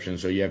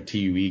prescriptions. So you have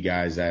TUE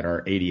guys that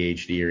are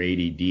ADHD or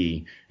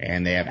ADD,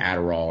 and they have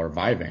Adderall or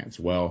Vyvanse.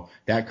 Well,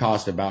 that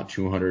costs about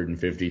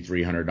 $250,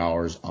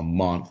 $300 a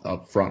month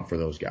up front for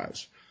those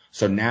guys.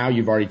 So now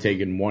you've already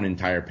taken one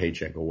entire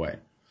paycheck away.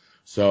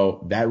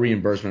 So that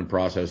reimbursement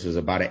process is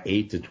about an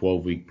 8 to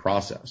 12 week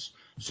process.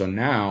 So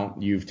now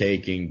you've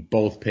taken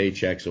both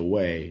paychecks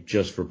away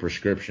just for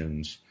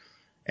prescriptions.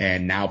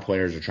 And now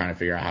players are trying to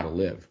figure out how to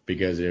live,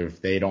 because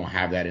if they don't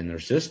have that in their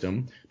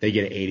system, they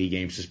get an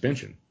 80-game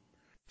suspension.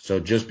 So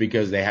just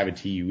because they have a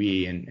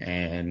TUE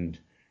and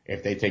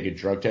if they take a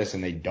drug test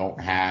and they don't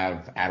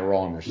have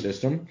Adderall in their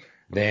system,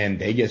 then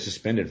they get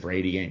suspended for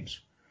 80 games.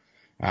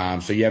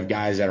 So you have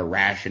guys that are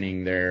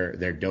rationing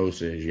their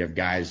dosage. You have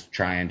guys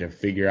trying to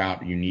figure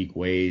out unique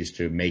ways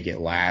to make it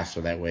last,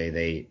 so that way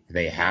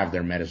they have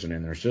their medicine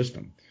in their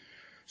system.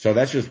 So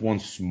that's just one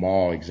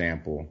small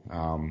example.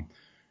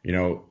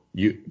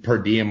 You per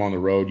diem on the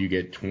road, you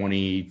get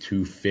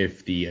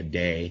 $22.50 a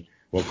day.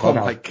 Well, oh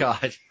my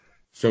God.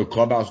 So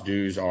clubhouse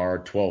dues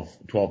are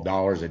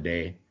 $12 a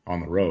day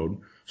on the road.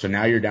 So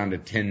now you're down to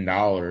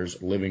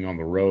 $10 living on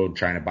the road,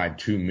 trying to buy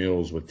 2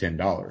 meals with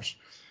 $10.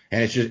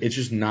 And it's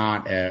just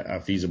not a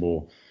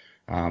feasible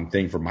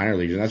thing for minor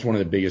leagues. And that's one of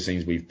the biggest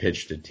things we've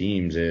pitched to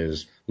teams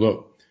is,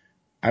 look,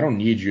 I don't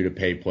need you to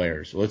pay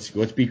players. Let's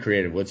be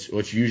creative.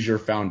 Let's use your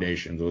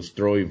foundations. Let's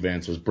throw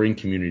events. Let's bring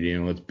community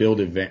in. Let's build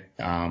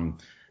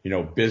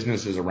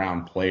businesses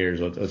around players.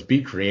 Let's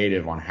be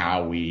creative on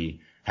how we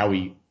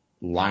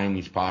line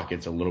these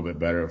pockets a little bit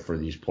better for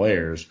these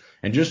players,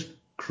 and just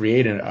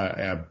create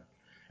a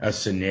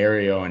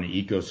scenario and an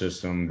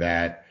ecosystem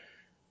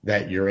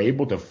that you're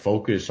able to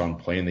focus on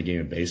playing the game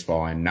of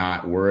baseball and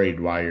not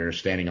worried while you're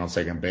standing on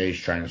second base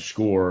trying to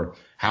score,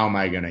 how am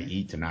I going to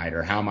eat tonight,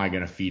 or how am I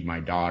going to feed my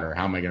daughter?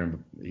 How am I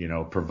going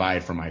to,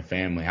 provide for my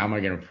family? How am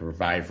I going to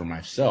provide for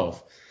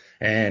myself?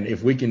 And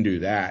if we can do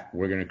that,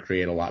 we're going to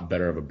create a lot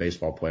better of a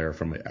baseball player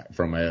from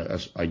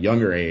a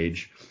younger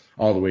age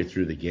all the way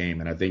through the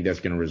game. And I think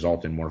that's going to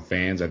result in more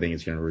fans. I think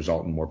it's going to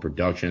result in more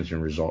production. It's going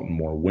to result in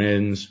more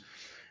wins.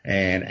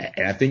 And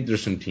I think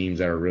there's some teams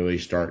that are really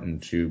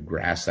starting to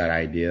grasp that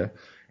idea.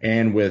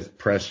 And with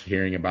press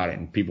hearing about it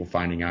and people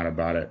finding out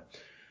about it,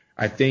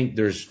 I think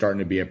there's starting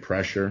to be a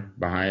pressure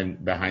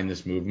behind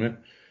this movement.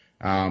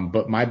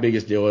 But my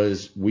biggest deal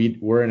is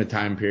we're in a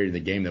time period of the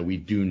game that we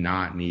do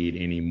not need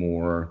any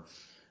more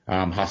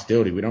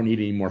hostility. We don't need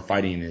any more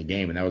fighting in the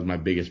game. And that was my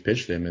biggest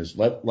pitch to them is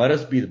let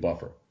us be the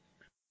buffer.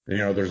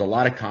 There's a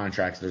lot of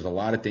contracts. There's a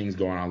lot of things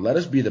going on. Let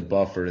us be the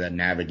buffer that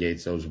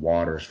navigates those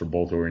waters for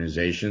both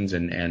organizations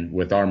and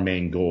with our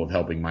main goal of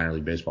helping minor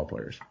league baseball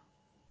players.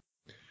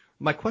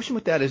 My question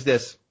with that is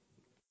this.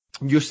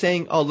 You're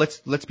saying, oh,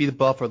 let's be the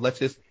buffer.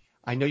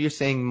 I know you're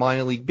saying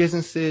minor league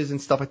businesses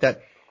and stuff like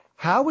that.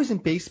 How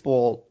isn't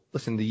baseball,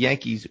 listen, the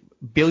Yankees,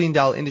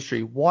 billion-dollar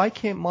industry, why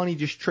can't money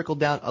just trickle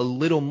down a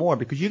little more?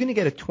 Because you're going to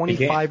get a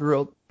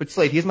 25-year-old, but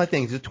Slade, here's my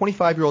thing. He's a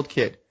 25-year-old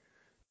kid.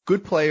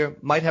 Good player,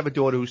 might have a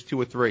daughter who's 2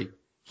 or 3.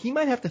 He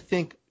might have to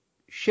think,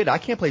 shit, I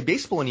can't play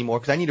baseball anymore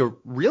because I need a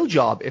real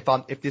job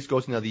if this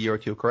goes another year or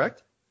two,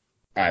 correct?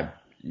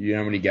 You know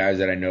how many guys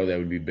that I know that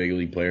would be big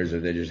league players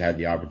if they just had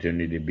the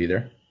opportunity to be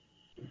there?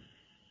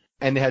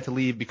 And they had to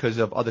leave because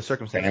of other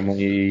circumstances.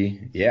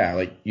 Family, yeah,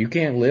 like you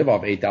can't live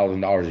off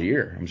 $8,000 a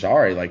year. I'm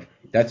sorry, like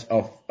that's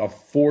a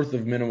fourth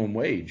of minimum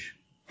wage.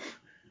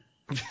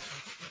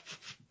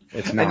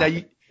 It's not.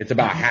 It's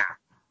about half.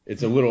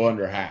 It's a little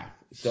under half.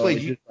 So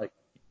it's just like.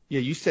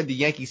 Yeah, you said the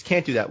Yankees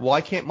can't do that.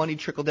 Why can't money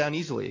trickle down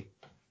easily?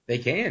 They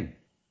can.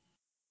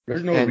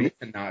 There's no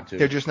reason not to.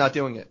 They're just not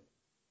doing it.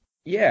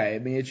 Yeah, I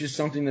mean, it's just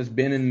something that's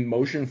been in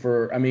motion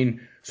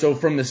so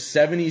from the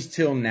 70s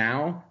till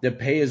now, the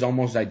pay is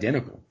almost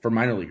identical for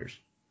minor leaguers.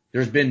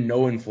 There's been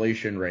no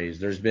inflation raise.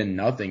 There's been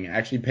nothing.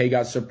 Actually, pay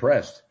got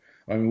suppressed.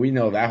 I mean, we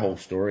know that whole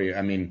story.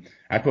 I mean,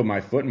 I put my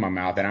foot in my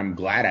mouth, and I'm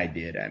glad I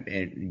did.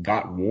 And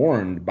got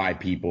warned by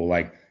people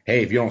like,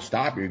 hey, if you don't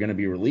stop, you're going to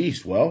be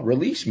released. Well,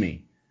 release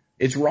me.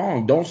 It's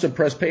wrong. Don't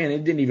suppress pay. And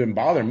it didn't even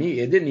bother me.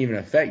 It didn't even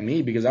affect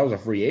me because I was a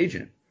free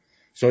agent.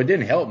 So it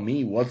didn't help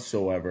me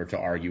whatsoever to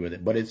argue with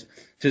it. But it's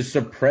to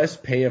suppress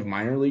pay of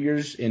minor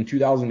leaguers in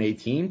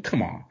 2018.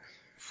 Come on.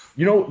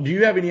 Do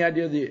you have any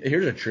idea?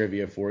 Here's a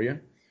trivia for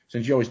you.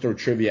 Since you always throw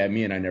trivia at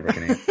me and I never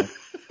can answer.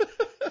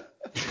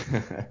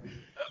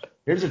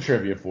 Here's a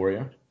trivia for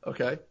you.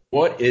 Okay.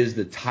 What is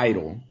the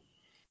title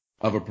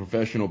of a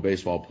professional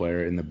baseball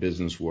player in the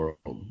business world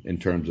in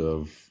terms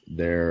of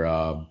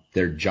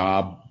their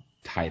job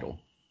title?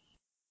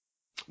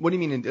 What do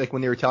you mean, like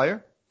when they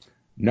retire?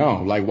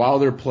 No, like while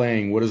they're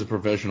playing, what is a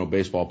professional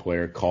baseball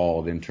player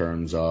called in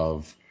terms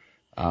of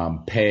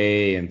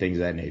pay and things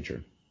of that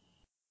nature?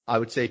 I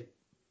would say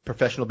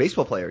professional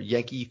baseball player,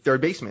 Yankee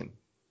third baseman.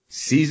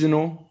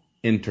 Seasonal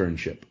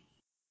internship.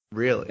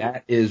 Really?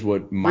 That is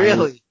what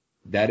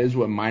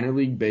minor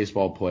league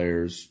baseball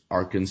players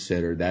are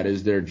considered. That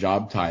is their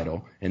job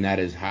title, and that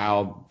is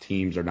how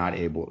teams are not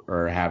able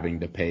or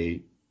having to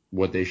pay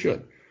what they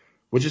should,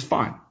 which is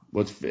fine.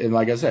 And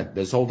like I said,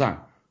 this whole time,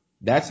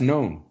 that's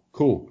known.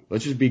 Cool.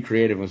 Let's just be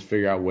creative. Let's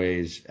figure out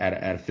ways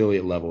at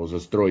affiliate levels.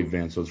 Let's throw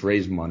events. Let's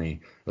raise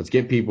money. Let's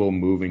get people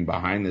moving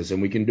behind this,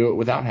 and we can do it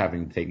without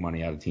having to take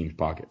money out of teams'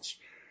 pockets.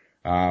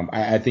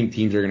 I think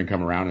teams are going to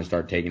come around and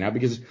start taking out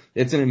because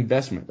it's an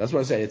investment. That's what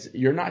I say.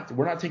 We're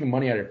not taking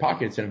money out of your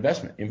pocket. It's an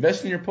investment.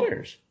 Invest in your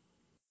players.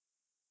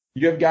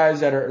 You have guys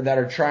that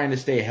are trying to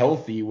stay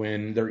healthy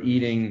when they're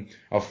eating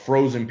a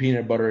frozen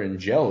peanut butter and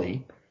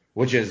jelly,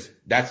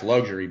 that's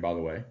luxury, by the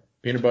way.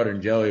 Peanut butter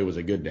and jelly was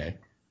a good day.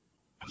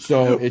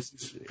 So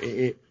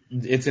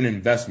it's an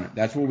investment.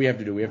 That's what we have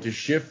to do. We have to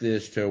shift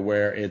this to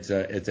where it's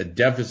a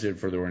deficit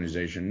for the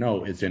organization.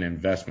 No, it's an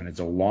investment.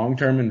 It's a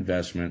long-term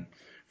investment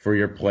for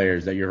your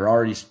players that you're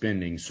already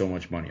spending so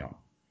much money on.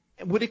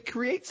 Would it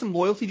create some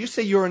loyalty? Just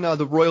say you're in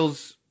the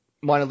Royals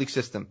minor league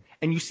system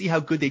and you see how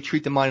good they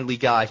treat the minor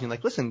league guys. And you're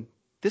like, listen,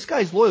 this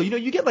guy's loyal.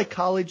 You get like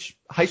college,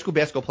 high school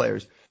basketball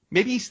players.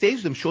 Maybe he stays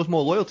with them, shows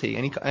more loyalty.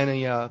 Any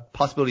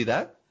possibility of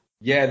that?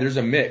 Yeah, there's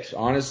a mix.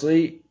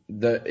 Honestly,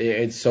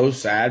 it's so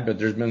sad, but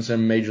there's been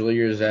some major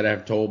leaguers that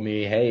have told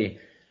me, hey,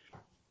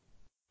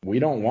 we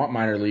don't want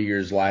minor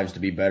leaguers' lives to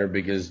be better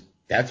because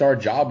that's our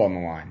job on the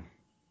line.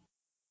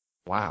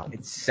 Wow.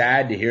 It's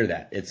sad to hear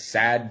that. It's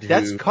sad to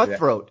That's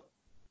cutthroat.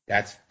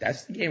 That's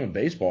the game of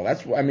baseball.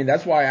 That's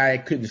why I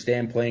couldn't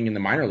stand playing in the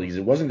minor leagues.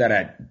 It wasn't that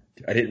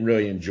I didn't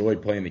really enjoy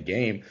playing the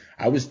game.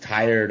 I was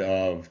tired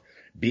of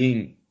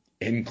being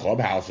in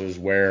clubhouses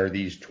where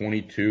these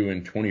 22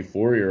 and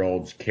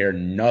 24-year-olds care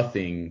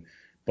nothing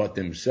but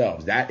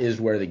themselves. That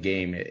is where the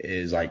game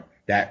is, like,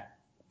 that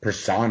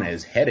persona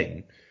is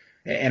heading.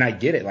 And I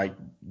get it. Like,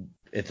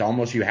 it's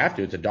almost, you have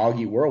to. It's a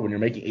dog-eat world. When you're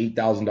making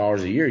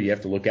 $8,000 a year, you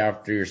have to look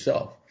after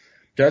yourself.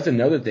 So that's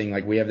another thing.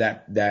 Like, we have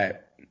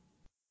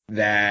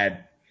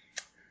that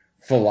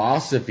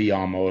philosophy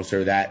almost,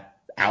 or that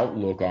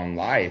outlook on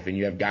life. And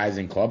you have guys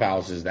in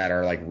clubhouses that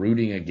are like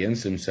rooting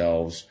against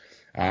themselves.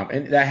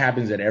 And that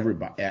happens at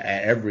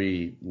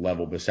every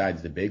level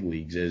besides the big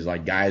leagues. Is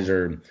like guys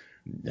are,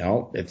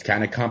 it's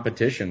kind of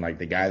competition. Like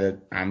the guy that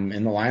I'm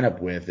in the lineup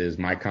with is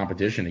my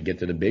competition to get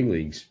to the big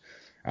leagues.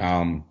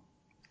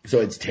 So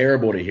it's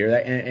terrible to hear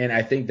that. And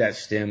I think that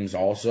stems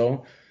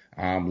also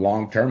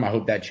long term. I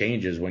hope that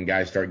changes when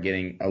guys start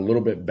getting a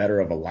little bit better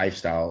of a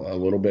lifestyle, a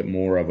little bit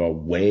more of a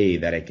way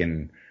that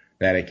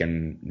that it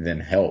can then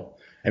help.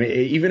 I mean,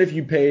 even if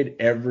you paid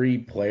every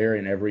player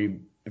and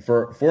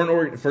for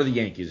the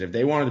Yankees, if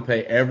they wanted to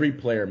pay every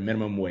player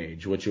minimum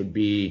wage, which would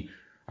be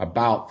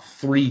about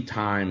 3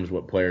 times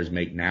what players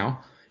make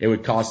now, it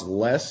would cost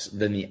less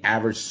than the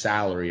average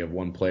salary of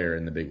one player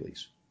in the big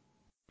leagues.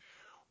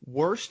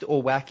 Worst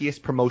or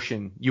wackiest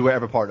promotion you were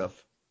ever part of?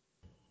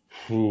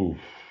 Ooh.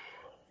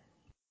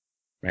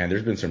 Man,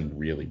 there's been some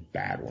really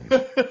bad ones.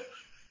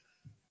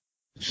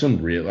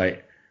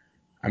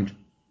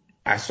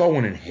 I saw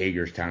one in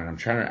Hagerstown,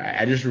 and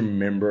I just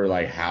remember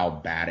like how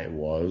bad it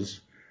was.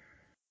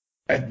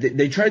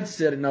 They tried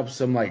setting up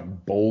some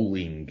like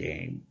bowling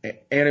game,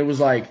 and it was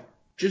like,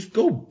 just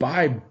go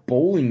buy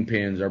bowling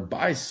pins or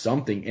buy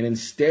something. And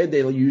instead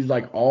they used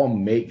like all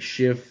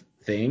makeshift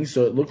things.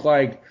 So it looked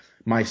like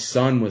my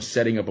son was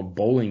setting up a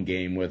bowling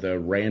game with a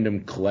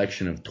random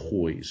collection of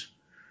toys.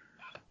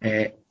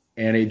 And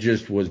it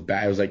just was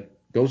bad. It was like,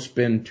 go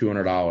spend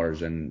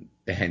 $200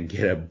 and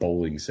get a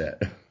bowling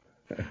set.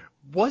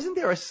 Wasn't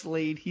there a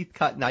Slade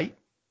Heathcott night?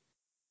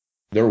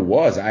 There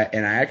was.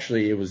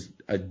 It was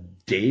a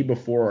day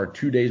before or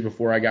 2 days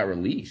before I got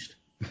released.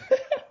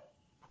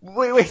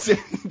 Wait. So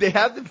they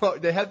have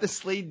the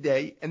Slade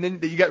day, and then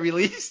you got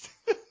released?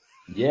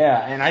 Yeah,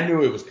 and I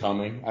knew it was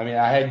coming. I mean,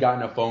 I had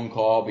gotten a phone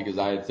call because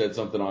I had said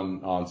something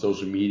on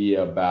social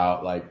media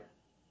about like,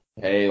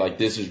 hey, like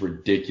this is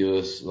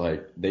ridiculous.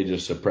 Like they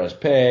just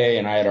suppressed pay,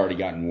 and I had already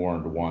gotten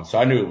warned once, so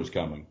I knew it was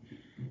coming.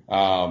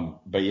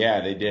 But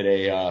yeah, they did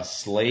a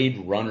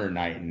Slade runner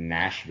night in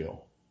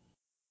Nashville.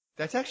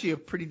 That's actually a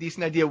pretty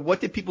decent idea.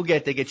 What did people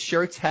get? They get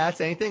shirts,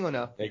 hats, anything, or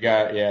no?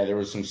 There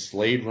was some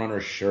Slade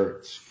runner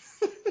shirts.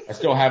 I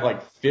still have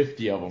like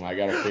 50 of them. I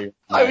got to figure.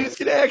 I was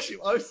gonna ask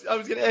you. I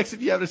was gonna ask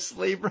if you have a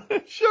Slade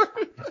runner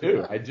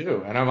shirt. I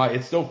do. And I'm like,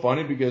 it's so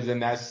funny because in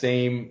that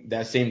same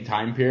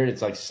time period,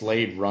 it's like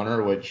Slade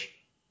runner, which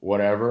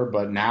whatever.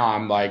 But now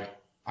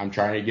I'm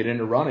trying to get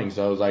into running.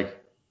 So I was like,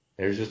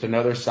 there's just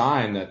another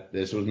sign that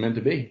this was meant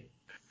to be.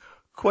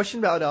 Question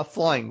about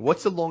flying.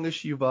 What's the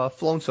longest you've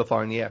flown so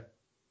far in the air?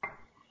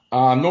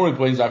 Normally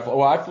planes I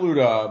flew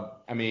to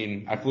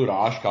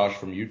Oshkosh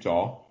from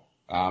Utah.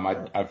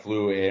 I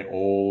flew an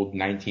old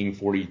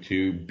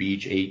 1942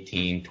 Beech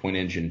 18 twin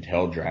engine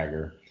tail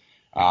dragger.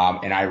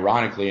 And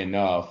ironically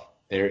enough,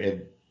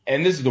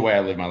 and this is the way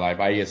I live my life.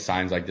 I get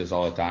signs like this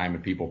all the time,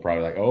 and people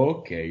probably like, oh,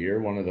 okay, you're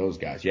one of those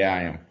guys. Yeah,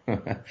 I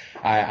am.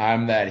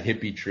 I'm that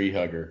hippie tree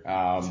hugger,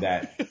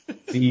 that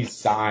sees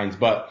signs.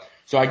 But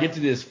so I get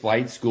to this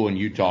flight school in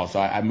Utah. So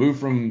I moved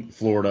from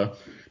Florida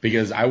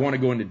because I want to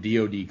go into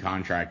DoD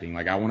contracting.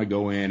 Like I want to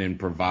go in and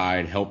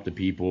provide help to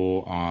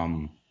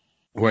people,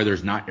 where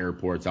there's not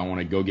airports. I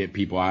want to go get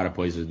people out of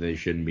places they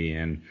shouldn't be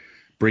in,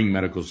 bring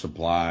medical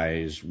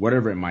supplies,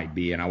 whatever it might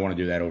be. And I want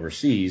to do that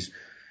overseas.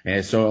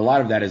 And so a lot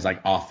of that is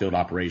like off-field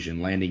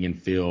operation, landing in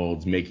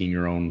fields, making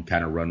your own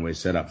kind of runway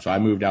setup. So I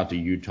moved out to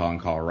Utah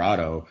and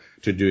Colorado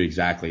to do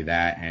exactly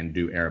that and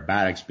do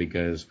aerobatics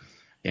because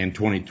in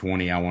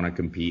 2020, I want to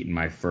compete in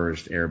my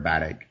first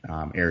aerobatic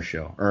air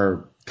show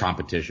or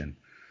competition.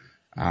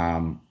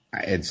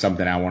 It's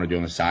something I want to do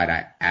on the side.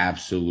 I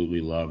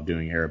absolutely love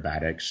doing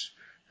aerobatics.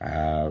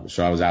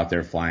 So I was out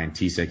there flying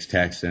T6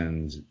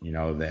 Texans,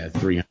 the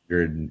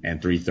 300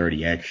 and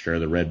 330 extra,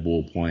 the Red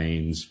Bull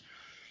planes,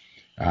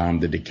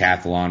 the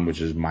decathlon,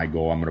 which is my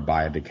goal. I'm going to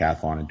buy a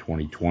decathlon in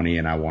 2020,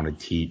 and I want to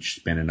teach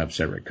spin and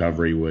upset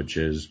recovery, which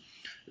is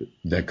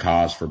the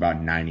cause for about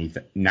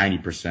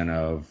 90%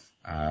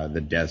 of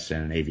the deaths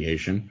in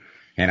aviation.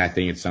 And I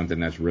think it's something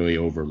that's really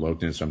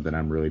overlooked and something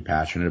I'm really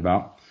passionate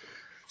about.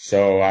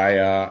 So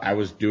I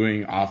was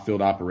doing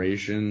off-field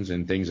operations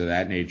and things of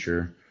that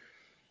nature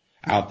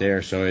out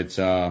there. So it's,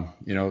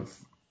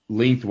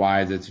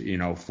 lengthwise, it's,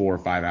 4 or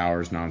 5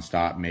 hours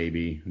nonstop,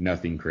 maybe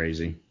nothing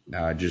crazy,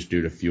 just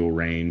due to fuel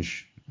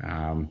range.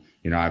 I've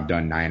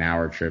done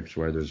 9-hour trips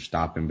where there's a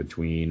stop in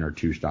between or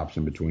 2 stops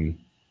in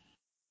between.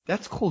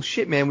 That's cool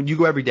shit, man. Would you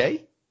go every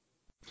day?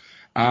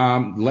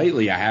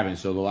 Lately I haven't.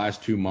 So the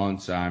last 2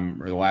 months, or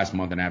the last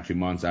month and a half, 2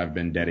 months, I've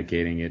been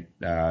dedicating it,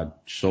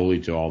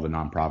 solely to all the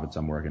nonprofits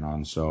I'm working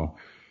on. So,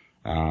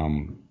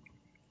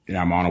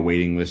 I'm on a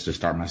waiting list to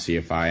start my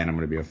CFI, and I'm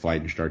going to be a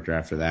flight instructor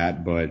after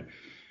that. But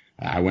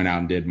I went out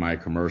and did my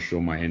commercial,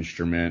 my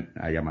instrument.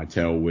 I got my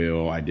tail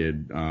wheel. I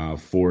did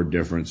 4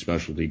 different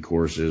specialty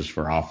courses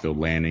for off-field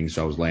landing.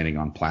 So I was landing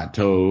on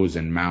plateaus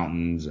and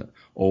mountains,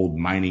 old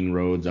mining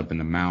roads up in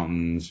the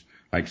mountains,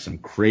 like some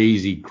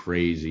crazy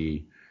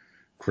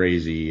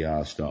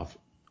stuff.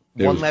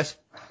 One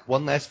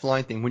last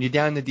flying thing. When you're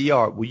down in the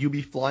DR, will you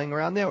be flying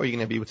around there, or are you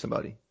going to be with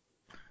somebody?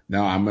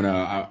 No,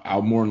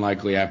 I'll more than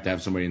likely have to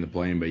have somebody in the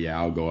plane, but yeah,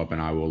 I'll go up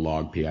and I will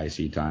log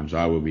PIC time, so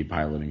I will be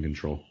piloting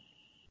control.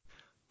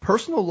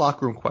 Personal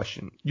locker room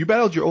question. You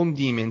battled your own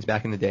demons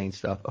back in the day and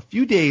stuff. A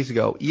few days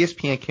ago,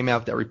 ESPN came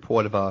out with that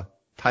report of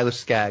Tyler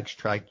Skaggs'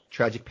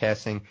 tragic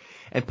passing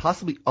and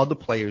possibly other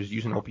players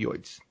using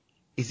opioids.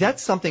 Is that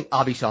something,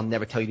 obviously I'll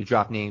never tell you to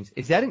drop names,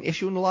 is that an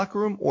issue in the locker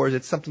room, or is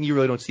it something you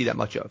really don't see that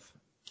much of?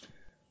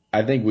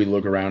 I think we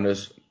look around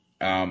us.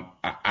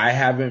 I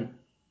haven't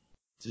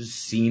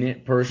seen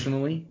it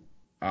personally.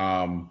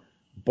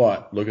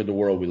 But look at the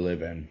world we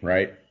live in,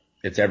 right?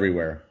 It's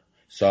everywhere.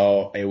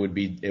 So it would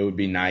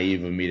be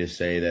naive of me to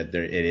say that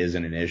it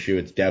isn't an issue.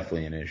 It's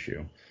definitely an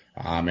issue.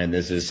 And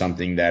this is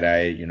something that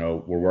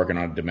we're working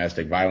on a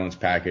domestic violence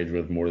package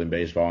with More Than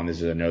Baseball, and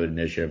this is another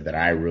initiative that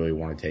I really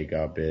want to take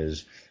up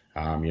is,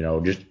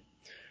 just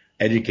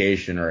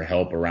education or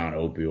help around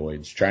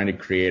opioids, trying to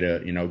create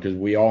because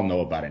we all know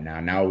about it now.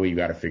 Now we've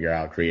got to figure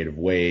out creative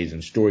ways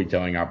and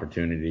storytelling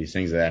opportunities,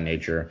 things of that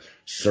nature.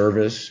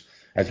 Service.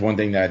 That's one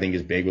thing that I think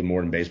is big with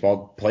More Than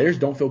Baseball. Players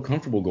don't feel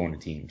comfortable going to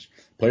teams.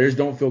 Players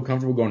don't feel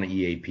comfortable going to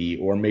EAP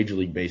or Major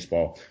League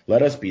Baseball.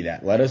 Let us be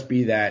that. Let us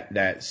be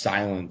that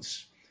silent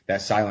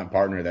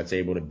partner that's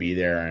able to be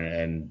there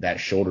and that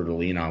shoulder to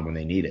lean on when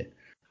they need it.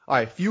 All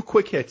right, a few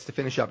quick hits to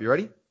finish up. You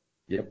ready?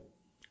 Yep.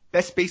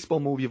 Best baseball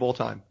movie of all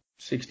time.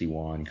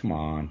 61. Come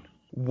on.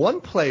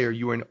 One player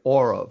you were in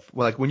awe of,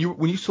 like when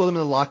you saw them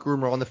in the locker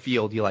room or on the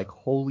field, you're like,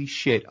 holy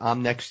shit,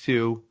 I'm next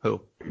to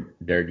who?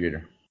 Derek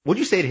Jeter. What'd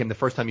you say to him the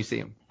first time you see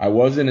him? I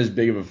wasn't as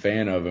big of a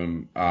fan of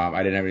him.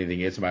 I didn't have anything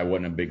against him. I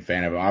wasn't a big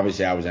fan of him.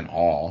 Obviously, I was in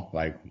awe,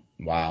 like,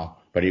 wow.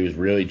 But he was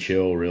really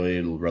chill,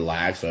 really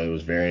relaxed. So it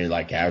was very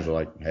casual,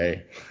 like,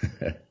 hey.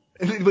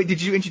 Wait,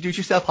 did you introduce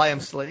yourself? Hi,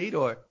 I'm Slade,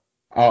 or?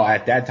 Oh,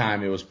 at that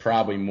time, it was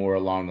probably more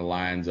along the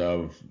lines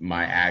of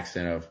my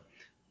accent of,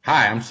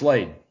 hi, I'm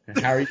Slade.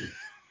 How are you?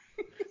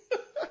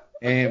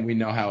 And we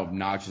know how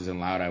obnoxious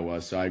and loud I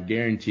was. So I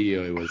guarantee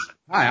you it was,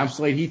 hi, I'm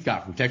Slade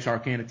Heathcott from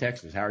Texarkana,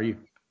 Texas. How are you?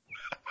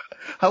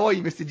 How are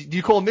you, Mr.? Do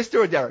you call him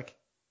Mr. or Derek?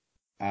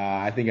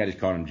 I think I just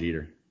called him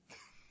Jeter.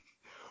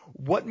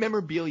 What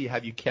memorabilia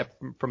have you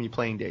kept from your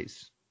playing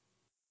days?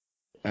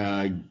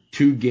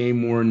 2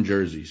 game-worn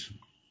jerseys.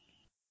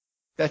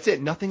 That's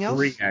it? Nothing else?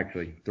 3,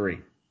 actually. 3.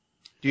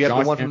 Do you have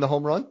the one from the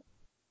home run?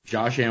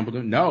 Josh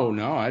Hamilton. No,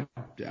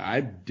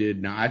 I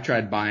did not. I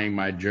tried buying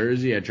my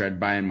jersey. I tried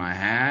buying my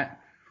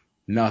hat.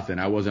 Nothing.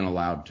 I wasn't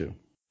allowed to.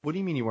 What do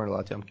you mean you weren't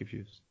allowed to? I'm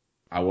confused.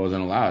 I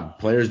wasn't allowed.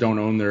 Players don't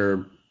own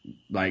their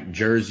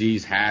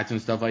jerseys, hats,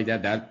 and stuff like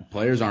that.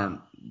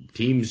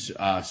 Teams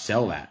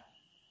sell that.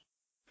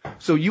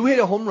 So you hit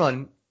a home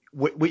run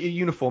with your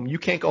uniform. You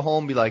can't go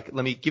home and be like,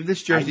 let me give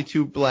this jersey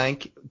to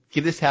blank,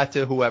 give this hat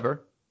to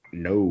whoever.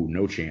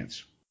 No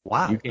chance.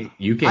 Wow.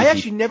 You can't. I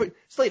actually never,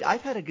 Slade,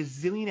 I've had a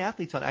gazillion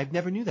athletes on. I've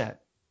never knew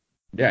that.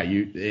 Yeah,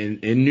 in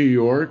New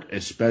York,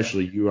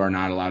 especially, you are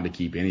not allowed to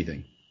keep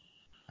anything.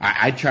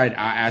 I tried.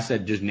 I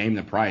said just name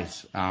the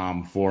price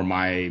for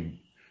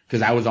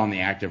because I was on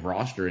the active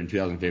roster in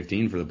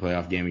 2015 for the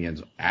playoff game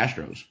against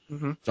Astros.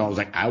 Mm-hmm. So I was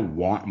like, I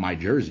want my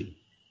jersey.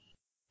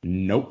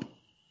 Nope.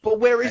 But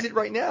where is it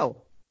right now?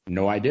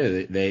 No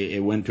idea.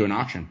 It went to an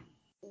auction.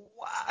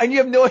 Wow. And you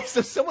have no idea.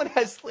 So someone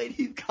has Slade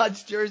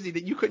Heathcott's jersey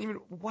that you couldn't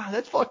even. Wow,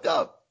 that's fucked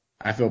up.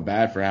 I feel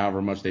bad for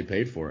however much they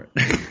paid for it.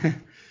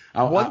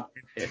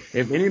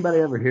 If anybody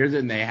ever hears it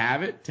and they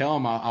have it, tell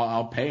them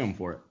I'll pay them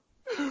for it.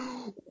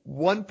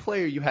 One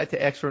player you had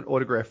to ask for an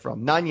autograph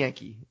from,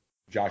 non-Yankee.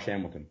 Josh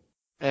Hamilton.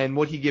 And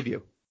what'd he give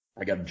you?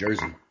 I got a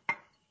jersey.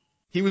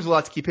 He was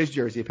allowed to keep his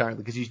jersey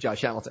apparently because he's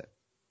Josh Hamilton.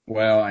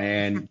 Well,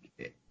 and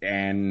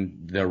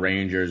the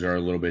Rangers are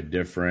a little bit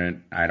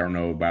different. I don't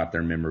know about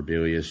their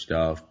memorabilia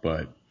stuff,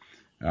 but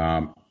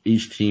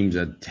each team's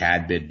a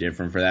tad bit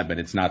different for that. But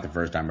it's not the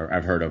first time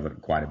I've heard of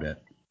it quite a bit.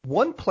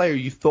 One player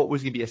you thought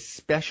was going to be a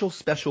special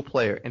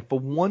player, and for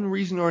one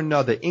reason or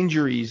another,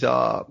 injuries,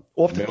 off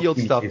the field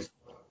stuff. Mesa.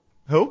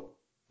 Who?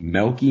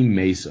 Melky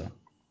Mesa.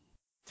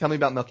 Tell me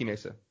about Melky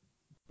Mesa.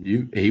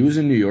 He was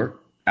in New York.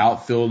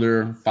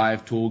 Outfielder,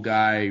 5-tool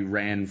guy,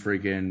 ran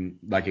freaking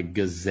like a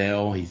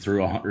gazelle. He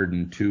threw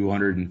 102,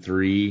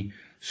 103.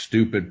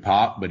 Stupid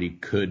pop, but he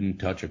couldn't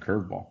touch a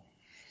curveball.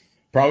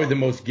 Probably the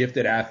most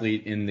gifted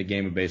athlete in the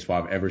game of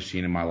baseball I've ever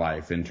seen in my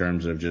life in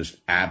terms of just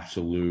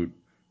absolute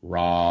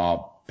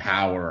raw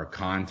power,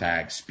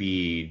 contact,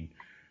 speed,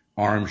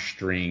 arm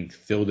strength,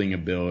 fielding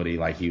ability.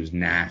 Like, he was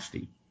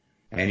nasty.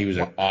 And he was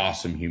an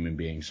awesome human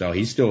being. So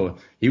he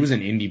was in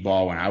indie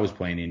ball when I was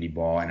playing indie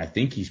ball, and I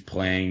think he's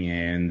playing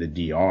in the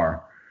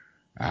DR.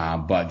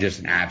 But just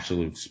an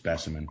absolute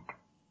specimen.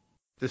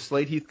 Does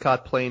Slade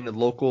Heathcott play in the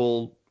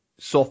local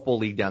softball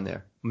league down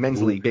there?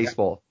 Men's league,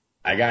 baseball.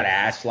 I got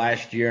asked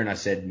last year and I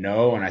said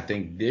no, and I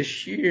think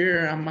this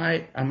year I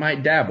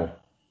might dabble.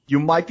 You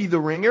might be the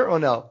ringer or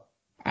no?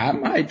 I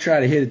might try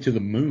to hit it to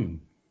the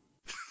moon.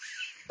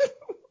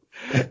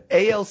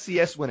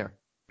 ALCS winner.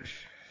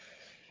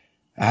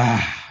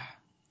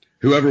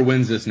 Whoever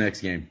wins this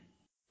next game.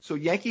 So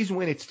Yankees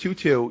win, it's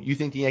 2-2. You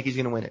think the Yankees are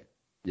going to win it?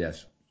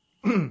 Yes.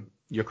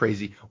 You're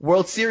crazy.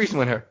 World Series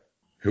winner.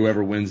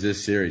 Whoever wins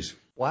this series.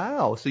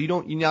 Wow. So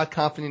you're not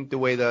confident the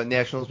way the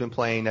Nationals been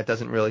playing. That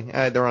doesn't really.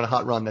 They're on a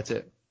hot run. That's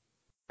it.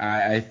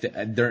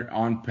 They're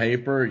on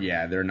paper.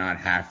 Yeah, they're not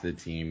half the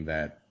team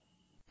that.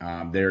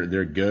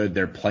 They're good.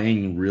 They're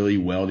playing really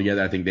well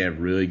together. I think they have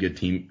really good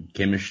team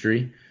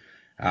chemistry.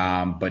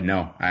 But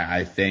no,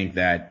 I think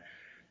that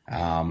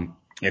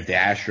if the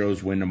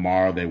Astros win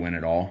tomorrow, they win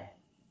it all.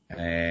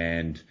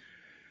 And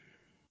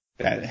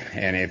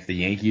if the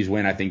Yankees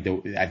win, I think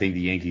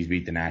the Yankees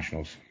beat the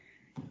Nationals.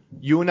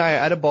 You and I are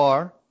at a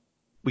bar.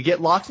 We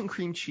get lox and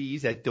cream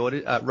cheese at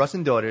Russ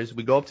and Daughters.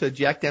 We go up to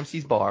Jack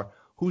Dempsey's bar.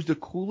 Who's the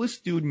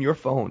coolest dude in your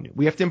phone?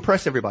 We have to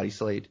impress everybody,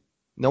 Slade.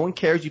 No one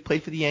cares. You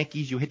played for the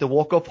Yankees. You hit the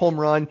walk-off home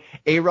run.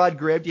 A-Rod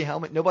grabbed your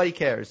helmet. Nobody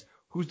cares.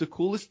 Who's the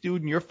coolest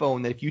dude in your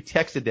phone that if you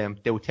texted them,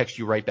 they would text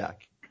you right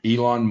back?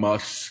 Elon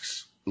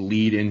Musk's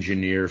lead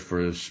engineer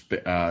for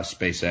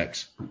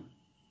SpaceX.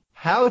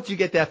 How did you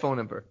get that phone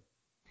number?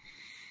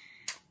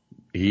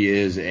 He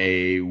is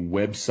a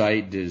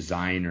website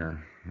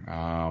designer,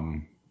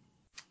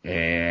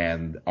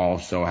 and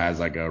also has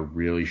like a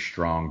really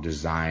strong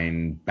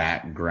design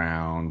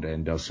background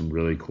and does some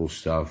really cool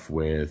stuff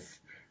with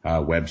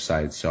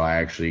websites. So I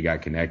actually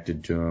got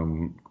connected to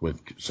him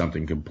with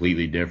something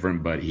completely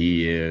different, but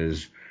he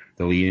is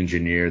the lead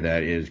engineer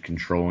that is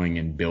controlling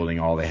and building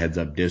all the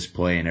heads-up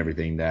display and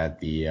everything that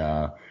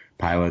the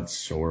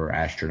pilots or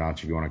astronauts,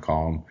 if you want to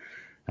call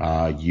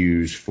them,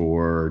 use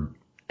for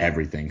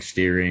everything: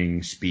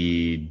 steering,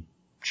 speed,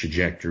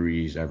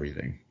 trajectories,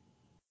 everything.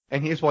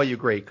 And here's why you're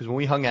great, because when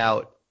we hung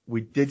out,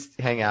 we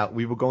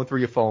were going through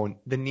your phone.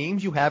 The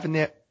names you have in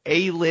there: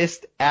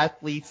 A-list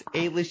athletes,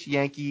 A-list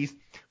Yankees,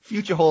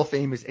 future Hall of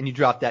Famers, and you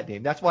dropped that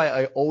name. That's why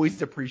I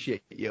always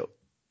appreciate you.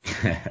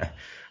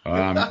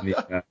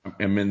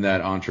 I'm in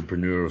that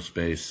entrepreneurial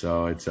space,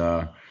 so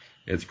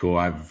it's cool.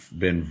 I've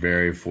been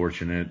very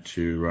fortunate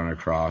to run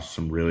across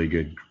some really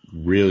good,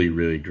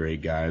 really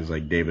great guys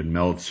like David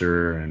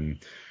Meltzer and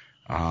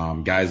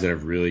guys that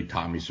have really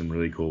taught me some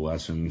really cool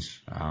lessons.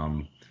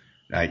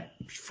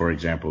 For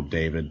example,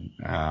 David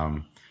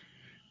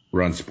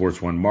runs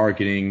Sports One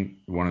Marketing.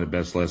 One of the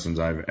best lessons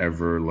I've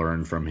ever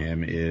learned from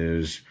him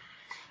is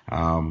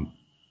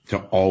to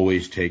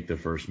always take the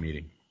first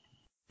meeting.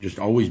 Just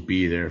always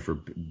be there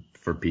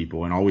for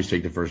people, and always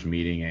take the first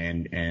meeting.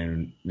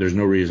 And there's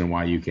no reason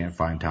why you can't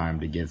find time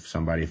to give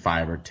somebody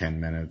 5 or 10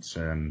 minutes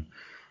and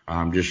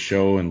just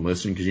show and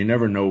listen, because you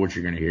never know what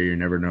you're going to hear. You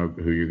never know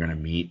who you're going to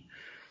meet.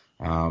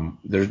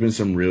 There's been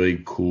some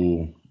really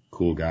cool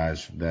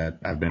guys that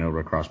I've been able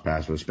to cross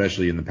paths with,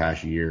 especially in the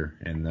past year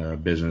in the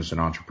business and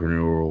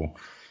entrepreneurial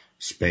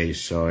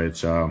space. So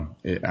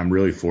I'm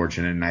really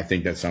fortunate, and I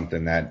think that's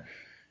something that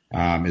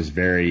is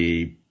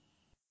a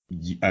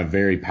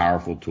very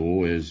powerful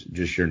tool, is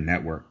just your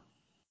network.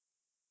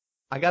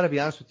 I got to be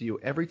honest with you.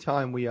 Every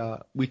time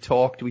we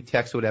talked, we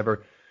text,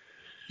 whatever,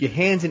 your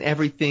hands in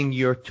everything.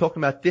 You're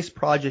talking about this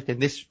project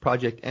and this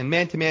project, and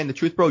man to man, the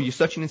truth, bro, you're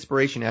such an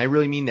inspiration. And I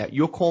really mean that.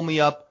 You'll call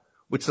me up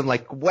with some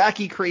like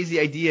wacky, crazy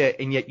idea,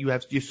 and yet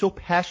you're so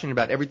passionate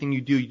about everything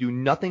you do. You do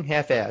nothing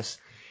half-ass.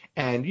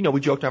 And, we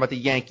joked about the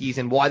Yankees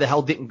and why the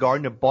hell didn't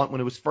Gardner bunt when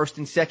it was first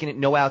and second and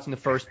no outs in the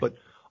first. But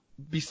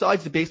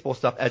besides the baseball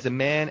stuff, as a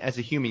man, as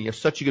a human, you're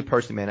such a good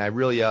person, man. I'm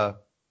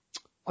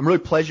really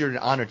pleasured and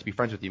honored to be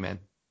friends with you, man.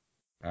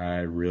 I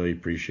really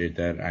appreciate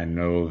that. I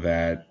know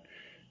that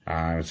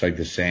it's like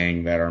the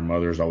saying that our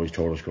mothers always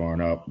told us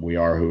growing up: we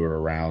are who we're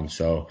around.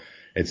 So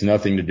it's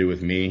nothing to do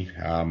with me.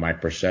 My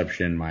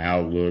perception, my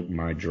outlook,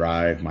 my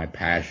drive, my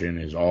passion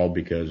is all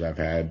because I've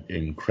had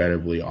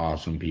incredibly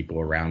awesome people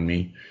around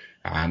me.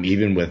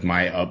 Even with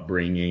my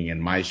upbringing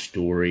and my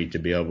story, to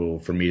be able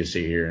for me to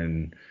sit here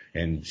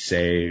and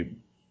say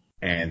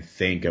and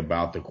think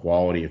about the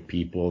quality of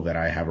people that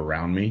I have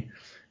around me,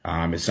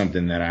 is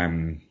something that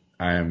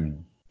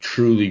I'm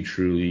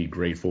truly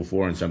grateful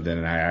for, and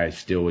something that I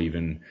still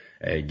even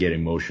get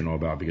emotional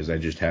about, because I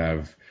just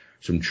have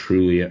some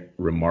truly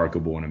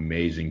remarkable and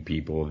amazing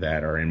people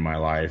that are in my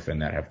life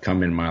and that have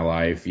come in my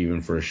life,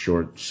 even for a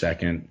short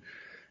second,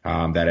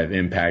 that have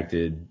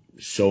impacted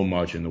so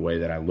much in the way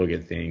that I look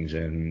at things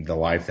and the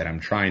life that I'm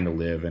trying to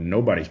live. And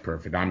nobody's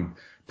perfect.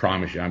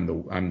 Promise you,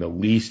 I'm the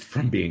least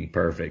from being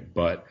perfect,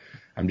 but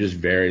I'm just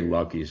very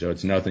lucky. So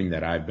it's nothing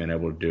that I've been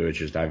able to do. It's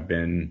just I've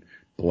been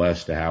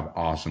blessed to have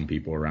awesome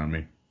people around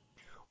me.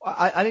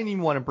 I didn't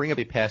even want to bring up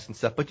your past and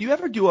stuff, but do you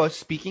ever do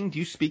speaking? Do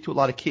you speak to a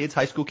lot of kids,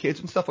 high school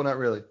kids and stuff, or not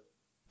really?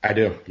 I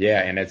do,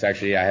 yeah. And it's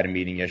actually, I had a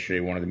meeting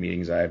yesterday. One of the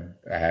meetings I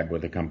had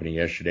with the company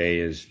yesterday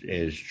is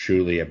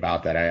truly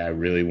about that. I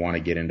really want to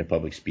get into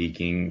public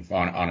speaking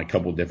on a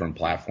couple different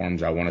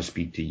platforms. I want to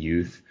speak to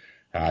youth,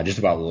 just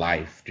about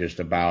life, just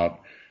about,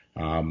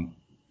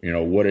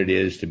 what it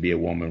is to be a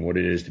woman, what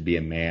it is to be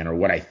a man, or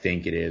what I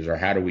think it is, or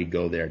how do we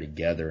go there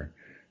together.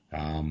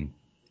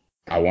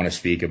 I want to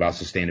speak about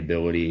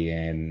sustainability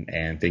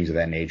and things of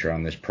that nature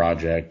on this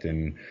project.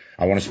 And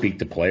I want to speak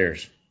to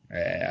players.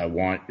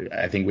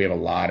 I think we have a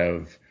lot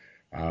of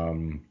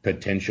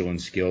potential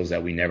and skills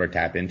that we never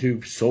tap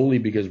into, solely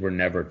because we're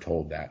never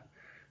told that.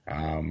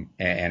 And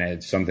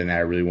it's something that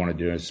I really want to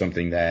do. It's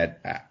something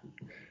that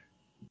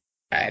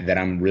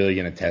I'm really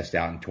going to test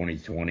out in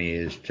 2020,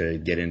 is to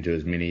get into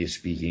as many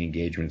speaking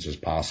engagements as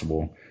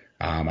possible.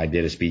 I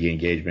did a speaking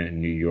engagement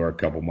in New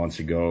York a couple months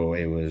ago.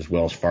 It was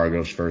Wells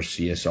Fargo's first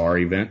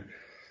CSR event.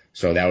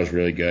 So that was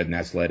really good, and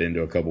that's led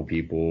into a couple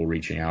people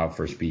reaching out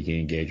for speaking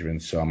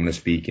engagements. So I'm going to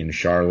speak in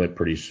Charlotte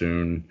pretty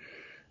soon,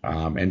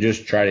 and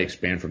just try to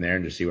expand from there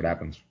and just see what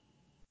happens.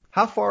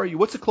 How far are you?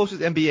 What's the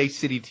closest NBA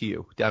city to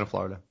you down in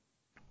Florida?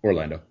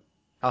 Orlando.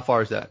 How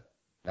far is that?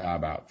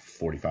 About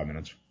 45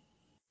 minutes.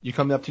 You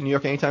coming up to New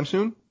York anytime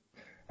soon?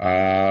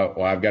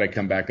 Well, I've got to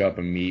come back up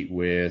and meet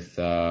with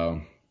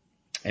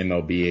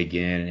MLB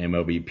again,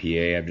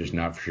 MLBPA. I'm just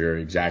not sure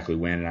exactly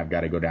when, and I've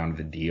got to go down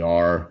to the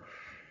DR.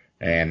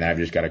 And I've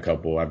just got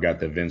I've got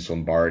the Vince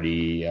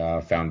Lombardi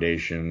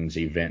Foundation's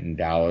event in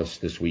Dallas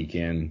this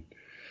weekend.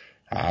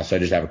 So I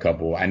just have a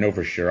couple. I know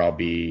for sure I'll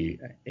be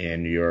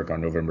in New York on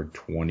November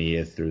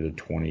 20th through the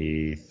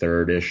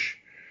 23rd-ish.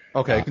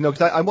 Okay, no,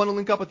 because I want to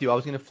link up with you. I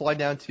was going to fly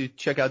down to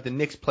check out the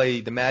Knicks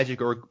play the Magic,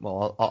 or,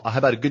 well, how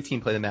about a good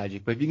team play the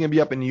Magic? But if you're going to be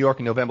up in New York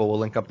in November, we'll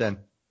link up then.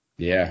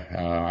 Yeah,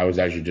 I was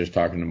actually just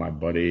talking to my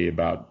buddy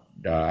about,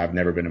 I've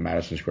never been to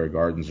Madison Square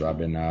Garden, so I've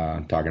been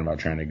talking about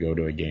trying to go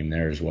to a game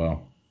there as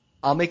well.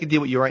 I'll make a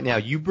deal with you right now.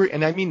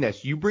 And I mean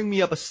this, you bring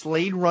me up a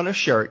Slade Runner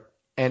shirt,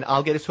 and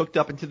I'll get us hooked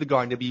up into the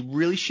Garden. There'll be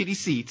really shitty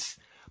seats,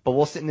 but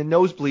we'll sit in the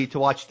nosebleed to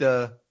watch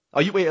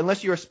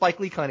unless you're a Spike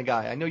Lee kind of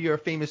guy. I know you're a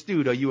famous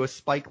dude. Are you a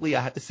Spike Lee,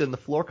 I have to sit on the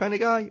floor kind of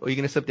guy? Or are you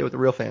going to sit there with the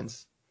real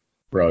fans?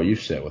 Bro, you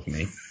sit with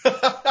me.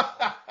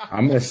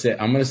 I'm going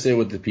to sit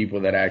with the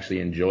people that actually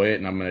enjoy it,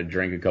 and I'm going to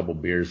drink a couple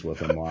beers with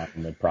them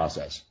in the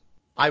process.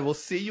 I will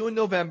see you in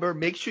November.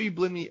 Make sure you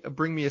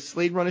bring me a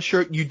Slade Runner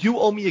shirt. You do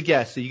owe me a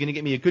guest, so you're going to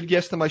get me a good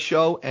guest on my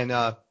show.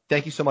 And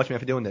thank you so much, man,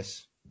 for doing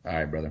this. All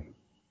right, brother.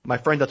 My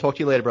friend, I'll talk to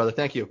you later, brother.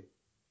 Thank you.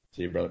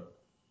 See you, brother.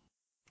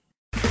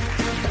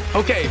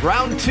 Okay,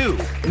 round two.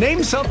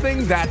 Name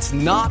something that's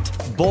not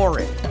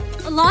boring.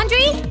 A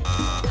laundry?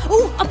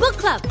 Ooh, a book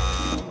club.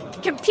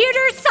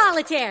 Computer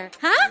solitaire,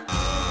 huh?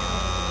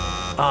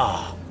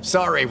 Ah,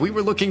 sorry, we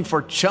were looking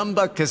for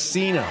Chumba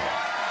Casino.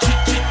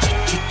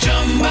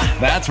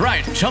 That's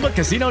right,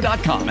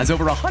 ChumbaCasino.com has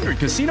over 100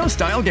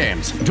 casino-style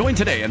games. Join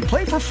today and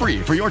play for free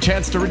for your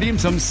chance to redeem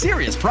some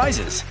serious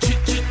prizes.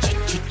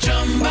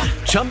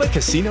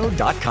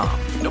 ChumbaCasino.com.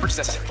 No purchase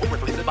necessary. Void where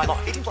prohibited by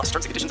law. 18+ terms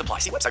and conditions apply.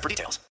 See website for details.